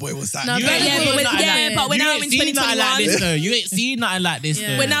 Burna Boy was that. No, You Burna ain't Boy seen was nothing like like that. that. but we're You now ain't in seen nothing like 2021. this though. You ain't seen nothing like this Yeah.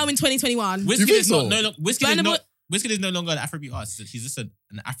 though. We're now in 2021. Wizkid think is so? not no longer. Burna Wizkid is no longer an Afrobeat artist. He's just an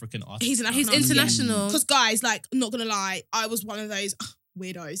African artist. He's an He's African. international. Because guys, like, not gonna lie, I was one of those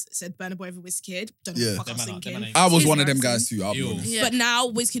weirdos that said Burna Boy over Wizkid. Don't know Yeah. what the fuck I was Them man thinking. ain't- I was He's one of them embarrassing. guys too. I'll be Ew. honest. Yeah. But now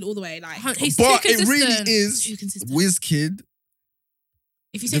Wizkid all the way, like, He's But too it really consistent. is too consistent. Wizkid,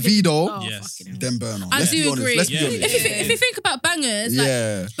 If you say Davido, oh, Yes. fucking hell. then Burna. I Let's do be honest. agree. Let's be Yeah. honest. If you think about bangers, like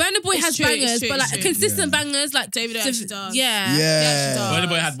Yeah. Burna Boy It's has true, it's bangers, true, but it's like true. consistent Yeah. bangers, like David actually does. Yeah. Yeah. Burna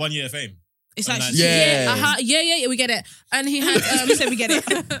Boy had 1 year of fame. It's And like, like- Yeah. Yeah, we get it. And he had we said we get it.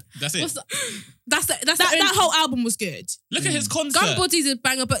 That's it. what's the- that's That whole album was good. Look at his concert. Gun Body's a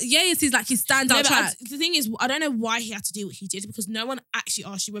banger, but is like his standout No, but track. the thing is, I don't know why he had to do what he did because no one actually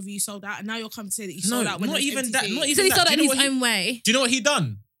asked you whether you sold out, and now you're coming to say that you sold out. When not it was even that. MTV. Not He even said he that. sold Do it you in know his what he- own way. Do you know what he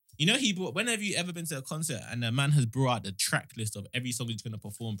done? You know he brought. Whenever you ever been to a concert and the man has brought out the track list of every song he's gonna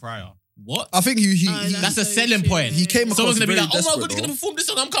perform prior. What? I think he That's a so selling true. point. he came across Someone's gonna be very like, "Oh my god, desperate, he's gonna though. perform this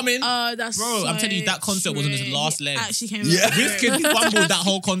song. I'm coming." Oh, that's Bro, I'm telling you, that concert was on his true. last He leg. Actually came. Yeah. out with Wizkid fumbled that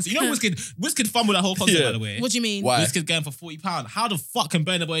whole concert. You know Wizkid fumbled that whole concert, Yeah. by the way. What do you mean? Why? Wizkid going for £40. How the fuck can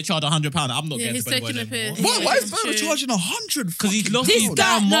Burna Boy charge £100? I'm not Yeah, getting he's to Burna Boy taking a anymore. piss. Why is True. Burna charging 100? Because he's lost This his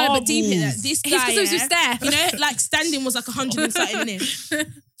guy, damn no, marbles. but deep in it. This He's guy, because he was with Steph. you know, like standing was like 100 and something,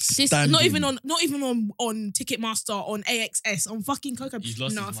 innit? This, Standing. not even on Ticketmaster, on AXS, on fucking Coca. He's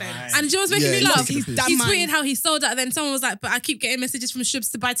lost no his offense. mind. And do you know what's making Yeah, me he's laugh? taking a piss. He Damn tweeted man. how he sold out. Then someone was like, "But I keep getting messages from Shubs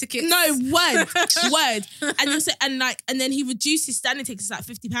to buy tickets." No word. And then he reduced his standing tickets to like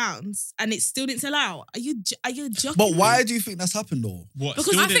 £50, and it still didn't sell out. Are you joking? But why do you think that's happened though? What? Because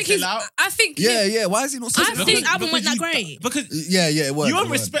still I didn't think he's. sell out? I think. Yeah. Why is he not? I selling think out? the album went that you- great. Because Yeah, it was. you don't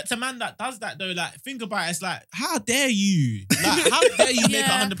respect a man that does that though. Like, think about it. It's like, how dare you? Like, how dare you make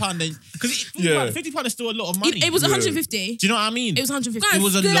Yeah. £100 then? Because Yeah. £50 is still a lot of money. It was Yeah. 150. Do you know what I mean? It was 150. Guys, It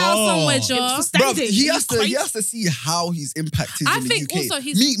was a still out lot. somewhere, It was Joe. for Bro, standing. he Are you has to crazy? see how his impact is I in the think UK. also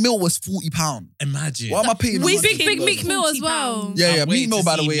he's- Meat Mill was £40. Imagine. Why am I paying? We 100? Big Meek Mill as well. Yeah, Can't wait Meat Mill. to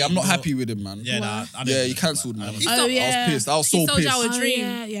By the see way, Meek I'm not Mill. happy with him, man. Yeah, nah, I don't Yeah, know he about cancelled, that. man. I don't He know. Oh, sold- yeah. I was pissed. I was He so sold pissed. out a dream.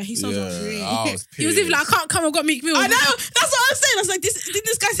 Yeah, he sold out a dream. I was pissed. He was even like, "I can't come. I've got Meek Mill." I know. That's what I was saying. I was like, didn't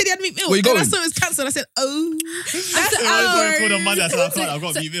this guy say he had Meat Mill? Where you And going? I saw it was cancelled. I said, oh, that's I was going awkward. on Monday. I said, I can't. I've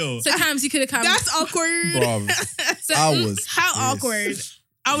got Meek Mill. So Cams, you could have come. That's awkward. Bro, So- I was How pissed. awkward.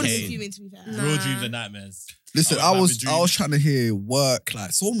 I would have Hey. been fuming, to be fair. No. Real dreams and nightmares. Listen, I I went was back with trying to hear work,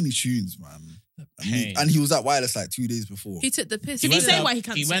 like so many tunes, man. Pain. And he was at Wireless like 2 days before. He took the piss. Did he went say out- why he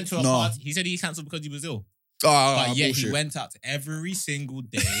cancelled? He went to a No. party. He said he cancelled because he was ill. Oh, But yeah, he bullshit. went out every single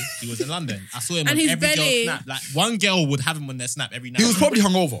day. He was in London. I saw him And on his every belly- girl's snap. Like, one girl would have him on their snap every night. He was probably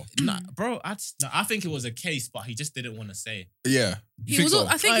hungover. Nah, bro, I think it was a case, but he just didn't want to say. Yeah. He You was. think so?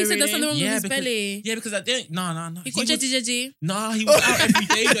 I think Oh, he said there's really? something wrong Yeah, with his because- belly. Yeah, because I didn't. No. He got was, JJ. nah, he was out every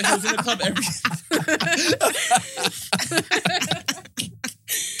day. Though. He was in the club every.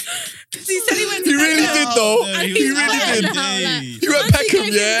 He said he went to He really Beckham. did though. No, And he he's was like, out no, every day. like- He went Once he Beckham, gave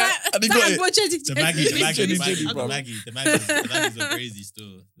him yeah, that- and he got that it. watch JJ. The Maggie, Jenny, bro. the Maggies are crazy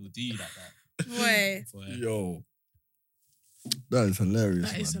still. They'll do you like that. Boy. Boy. Yo. That is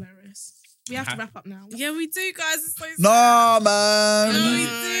hilarious, That is man. hilarious. We have to wrap up now. Yeah, we do, guys. It's so sad. Nah, No, man. we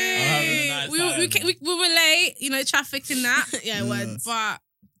having a nice do. time. We were late, traffic and that. Yeah, words. But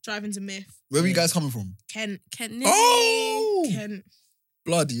Driving to Myth. Where were you guys coming from? Kent. Oh! Kent.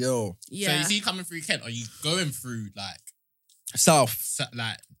 Bloody hell. So yeah. you see, coming through Kent, are you going through South.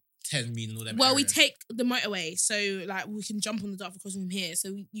 like 10 million and all them? Well, we areas? take the motorway, so like we can jump on the Dartford crossing from here.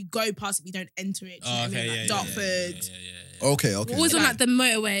 So you go past it, we don't enter it. Do you know Oh, what I mean? okay, Like yeah, Dartford, yeah. Okay. Always on like the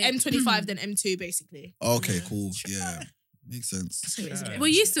motorway. M25, then M2, basically. Okay, cool. Yeah. Makes sense. So it's Yeah. We're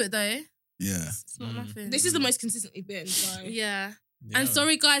used to it though. Yeah. It's not Mm. nothing. This is the most consistent we've been. So Yeah. Yeah. And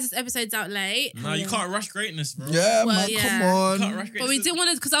sorry, guys, this episode's out late. No, you can't rush greatness, bro. Yeah, Well, man. yeah. Come You can't on. rush greatness. But we didn't want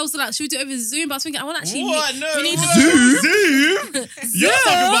to, because I was like, should we do it over Zoom? But I was thinking, I want to actually. What? No. we need what? Zoom? You're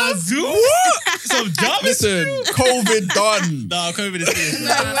talking about Zoom? What? Some Java Listen, COVID done. No, COVID is serious.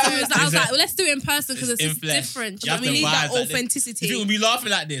 No, I was like, well, let's do it in person because It's it's in just flesh. different. You You know have what I to mean? we need vibes that like this. authenticity. If it will be laughing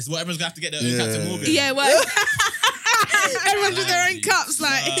like this, what everyone's gonna have to get their own Captain Morgan. Yeah, well, everyone with their own Nah, cups,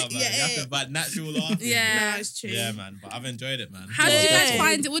 like, man, yeah. You have to vibe natural laughing. Yeah. No, it's true. Yeah, man. But I've enjoyed it, man. How did you guys Yeah.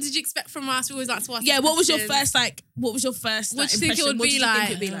 find it? What did you expect from us? We always like to ask. Yeah, these what was your questions. first What do you think it impression? would What be did you think like?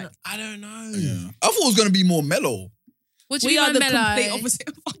 it'd be like? I don't know. Yeah. I thought it was gonna be more mellow. What do you We mean are by the mellow? complete opposite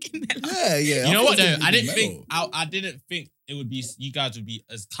of fucking mellow. Yeah. You know what though? thought I it was didn't think mellow. I didn't think it would be you guys would be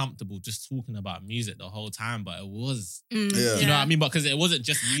as comfortable just talking about music the whole time, but it was. Yeah. You know what I mean? But because it wasn't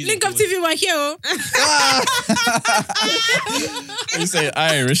just music. Link it up was- TV right here. You say,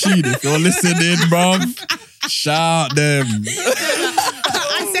 "Hey, Rashid, if you're listening, bruv, shout them."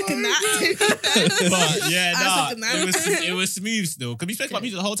 I second that. But yeah, I second that. it was smooth still. Because we spoke about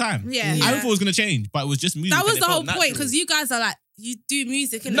music the whole time. Yeah. I thought it was gonna change, but it was just music. That was and it the whole felt point natural. because you guys are like you do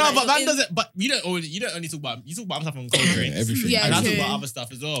music. innit? No, Like, but you're that in- doesn't. But you don't only talk about other stuff from Coltrane. Everything. Yeah, and I true. talk about other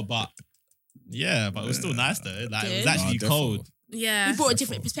stuff as well. But yeah, but it was still nice though. Like it was Good. actually Nah, cold. Yeah. We brought a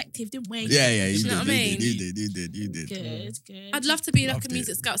different perspective, didn't we? Yeah, you You did. know what I mean? You did. Good. I'd love to be like Loved a it.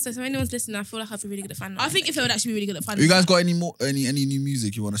 music scout. So if anyone's listening, I feel like I'd be really good at finding. I think if it would actually be really good at finding. You guys got any new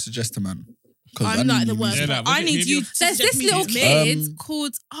music you want to suggest to man? 'Cause I I'm need like the new worst. music. Yeah, like, I who need have you. you- to there's suggest this little music. kid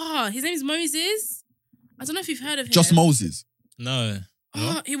called his name is Moses. I don't know if you've heard of him. Just Moses. No.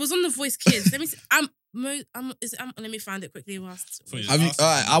 He was on The Voice Kids. Let me see. Let me find it quickly whilst. Alright,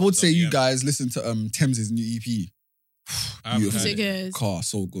 I would say you guys listen to Thames' new EP. I haven't Beautiful. Is heard it it. good? Car,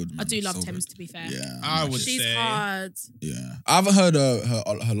 so good. Man. I do love so Thames, good. to be fair. Yeah, I would She's say- hard. Yeah, I haven't heard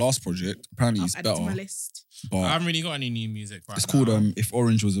her last project. Apparently, I'll it's add it to my better. list. I But haven't really got any new music right it's now. called If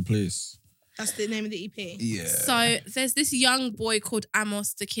Orange Was a Place. That's the name of the EP. Yeah. So there's this young boy called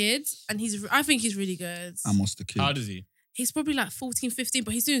Amos the Kid, and I think he's really good. Amos the Kid. How does he? He's probably like 14, 15,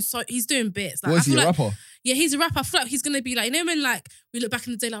 but he's doing bits. Like, What I is he, feel a like, rapper? yeah, he's a rapper. I feel like he's gonna be like, you know when like we look back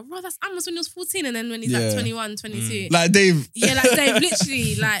in the day like, bro, that's Amos when he was 14, and then when he's Yeah. like 21, 22. Like Dave. Yeah, like Dave,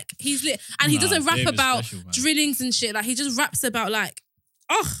 literally, like he's lit, and he Nah, doesn't rap Dave is about special, man. drillings and shit. Like he just raps about like,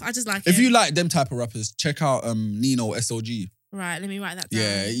 I just like If him. you like them type of rappers, check out Nino SOG. Right, let me write that down.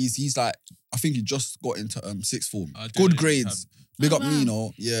 Yeah, he's like, I think he just got into sixth form. I do Good know grades. Big Oh, up wow.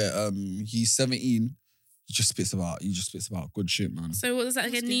 Nino. Yeah, he's 17. He just spits about good shit, man. So what was that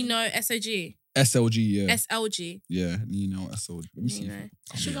again? That's good. Nino SOG, SLG, yeah. SLG. Yeah, Nino SLG. Let me see. Nino.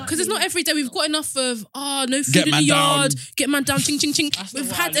 Sugar. Because it's not every day. We've got enough of no food Get in the man yard. down. Get man down. Ching ching ching. That's not We've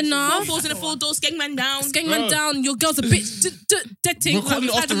what I had listen to. enough. Fours in a four door, skeng man down. Skeng man Bro. down. Your girl's a bitch. Dead thing. Recording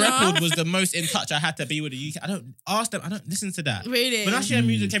We've off had the enough. record was the most in touch I had to be with the UK. I don't ask them. I don't listen to that. Really? When I share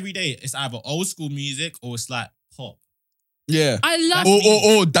music every day, it's either old school music or it's like pop. Yeah. I love.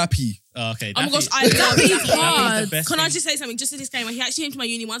 Or Dappy. Oh, okay. Oh my gosh, Daffy- I love Daffy's Daffy. hard. the best Can I thing. just say something? Just a disclaimer. He actually came to my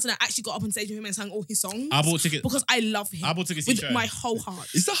uni once and I actually got up on stage with him and sang all his songs. I bought tickets. because I love him. I bought tickets to with his show. my whole heart.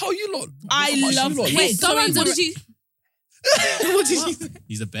 Is that how you lot? I how much love you lot him. love? Wait, so Sorry, under- what did you? What did you say?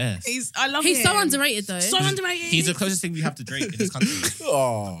 He's the best. I love He's him. so underrated though. So underrated. He's the closest thing we have to Drake in this country.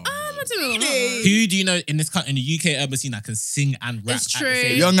 Oh. I don't know. Who do you know in this in the UK urban scene that can sing and rap? It's at the true.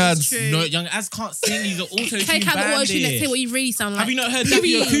 same Young time? ads. It's true. No, Young Ads can't sing. He's an auto-tune Take out the auto tune. Let's bandit. hear what you really sound like. Have you not heard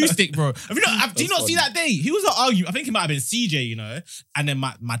Dappy Acoustic, bro? Have you not? Do you That's not see funny. that day? He was arguing. I think it might have been CJ, you know. And then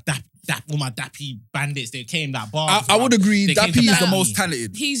my all my Dappy bandits, they came that bar. I would agree. They came Dappy to is the battle most me.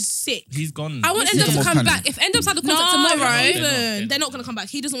 talented. He's sick. He's gone. I want He's Endom the to most come talented. back. If Endom's had a concert No, tomorrow, they're they're not gonna come back.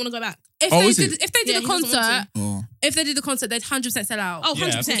 He doesn't want to go back. if Oh, they is did, it? if they did Yeah, a he doesn't want concert, Oh. if they did a concert, they'd 100% sell out. Oh, Yeah, 100%.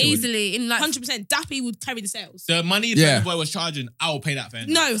 of course they would. Easily in like 100%. Dappy would carry the sales. The money Yeah. the boy was charging, I will pay that for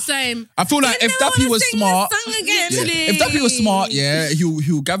him. No. same. I feel like if Dappy was smart, again, if Dappy was smart, yeah,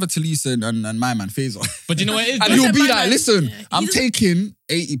 he'll gather Talisa and my man Faison. But do you know what it is? And though? he'll be my like, man. listen, Yeah. I'm He doesn't- taking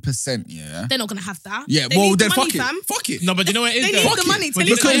 80%, yeah. They're not gonna have that. Yeah, They well need the then money, fuck it. fam. Fuck it. No, but do you know what it is? They though? need Fuck the it. money. But Tell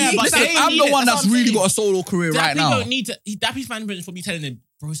you him know- to yeah, leave. but Listen, they I'm the need one it, that's I'm really saying. got a solo career right Dappy now. don't need to. Dappy's fan friends will be telling him,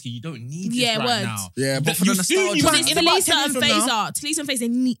 broski, you don't need Yeah, this right words. now. Yeah, but But for the you soon nostalgia. you But might it's in about 10 Talisa years and from now. Fazer. Talisa and Fazer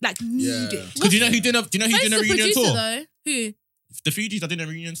need Yeah. it. Because you know who's doing a Who's reunion the producer tour? though? Who? The Fugees are doing a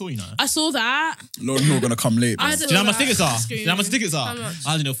reunion tour, you know. I saw that. Lauren Hill gonna come late. I man. don't- Do you know how much tickets are? Do Screaming. you know how much tickets are? How much?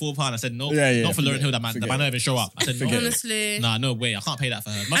 I was in a £4. I said no, Yeah, not for Lauren forget Hill. it. That man Forget don't it. even show up. I said no, Forget it. Honestly. nah, no way. I can't pay that for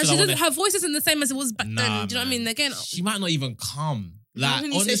her. Much And as she I doesn't, want her voice isn't the same as it was back then. Do you know what I mean? Again, she might not even come. Like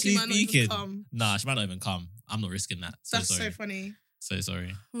When you say honestly she might not even speaking, come. nah, she might not even come. I'm not risking that. So That's sorry. so funny. So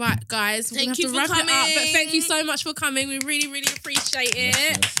sorry. right, guys, we're Thank gonna you have for to wrap it up. But coming. thank you so much for coming. We really, really appreciate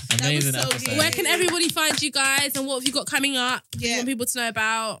it. Amazing so episode. good. Where can everybody find you guys, and what have you got coming up? What do you Yeah. want people to know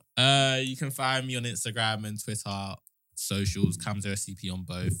about? You can find me on Instagram and Twitter, socials, Camzo CP on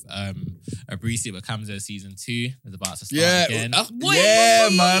both. Abrisi with Camzo season 2 is about to start Yeah, again. yeah,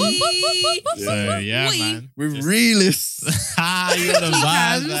 man. So yeah, Boy. man. With Just- realists. you got the vibes,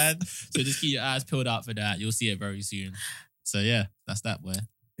 Cams. man. So just keep your eyes peeled out for that. You'll see it very soon. So yeah, that's that boy.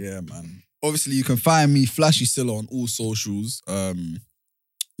 Yeah, man. Obviously, you can find me Flashy Silla on all socials.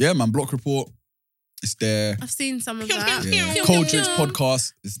 Yeah, man. Block Report. It's there. I've seen some of Pew, that. pew, Yeah. pew, Cold pew, Drinks pew.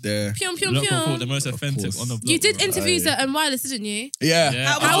 podcast is there. Pyong, pyong, Local pyong. called the most Of offensive course. on the block. You did bro. interviews at Wireless, didn't you? Yeah.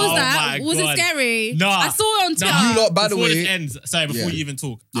 Yeah. How was Oh that? my Was it God. scary? Nah. I saw it on Twitter. Nah. You lot, by the Before way. this ends, sorry, before Yeah. you even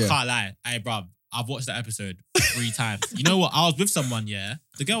talk, Yeah. I can't lie. Hey, bruv, I've watched that episode 3 times. You know what? I was with someone, yeah.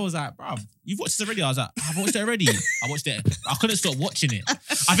 The girl was like, bruv, you've watched this already? I was like, I've watched it already. I watched it. I couldn't stop watching it.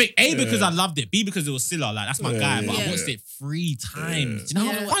 I think A, because I loved it. B, because it was Silla. Like, that's my Yeah, guy. But yeah. I watched it 3 times. Do you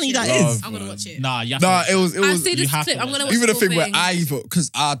know Yeah. how funny that Love. is? I'm gonna watch it. Nah, you have Nah, to. it was. I see you this have clip. to I'm watch gonna it. watch Even the the whole thing where thing.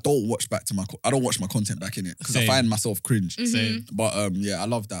 because I don't watch back to I don't watch my content back in it because I Same. find myself cringe. Same. But yeah, I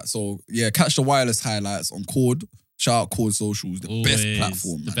love that. So yeah, catch the Wireless highlights on Chord. Shout out Chord Socials, the best Always.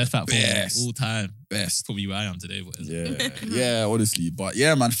 platform. The man. best platform Best. all time. Best. Probably where I am today. But Yeah, yeah, honestly. But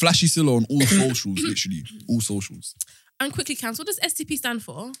yeah, man, Flashy Silla on all socials, literally all socials. And quickly, Cams, what does STP stand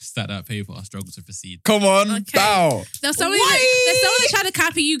for? Stack that paper. I struggle to proceed. Come on, Okay. bow. There's someone that tried to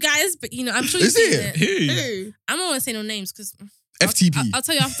copy you guys, but you know, I'm sure you've Is seen it? it. Who? Who? I'm not gonna say no names because FTP. I'll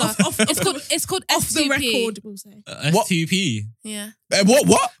tell you after. It's called Off the STP. record, we'll say. What? STP. Yeah.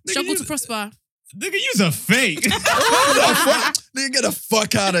 What? Struggle to prosper. Nigga, use a fake. Nigga, get the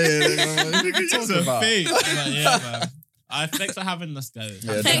fuck out of here. Nigga. What you Use talking a about? fake. But yeah, man. Thanks for having us, guys.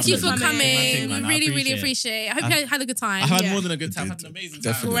 Yeah, Thank you for definitely. coming. Man, We I really, really appreciate appreciate it. I hope you had a good time. I've had Yeah. more than a good time. You I've had an did. amazing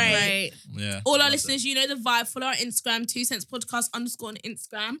Definitely. time. Great. Yeah. All our Loved listeners, you know the vibe. Follow our Instagram, 2 Cents Podcast _ on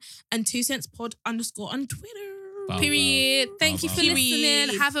Instagram and 2 Cents Pod _ on Twitter. Bow, Period. Thank you bow, for bow. listening.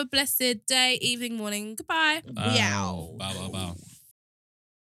 Period. Have a blessed day, evening, morning. Goodbye. Bow, Meow. bow, bow, bow.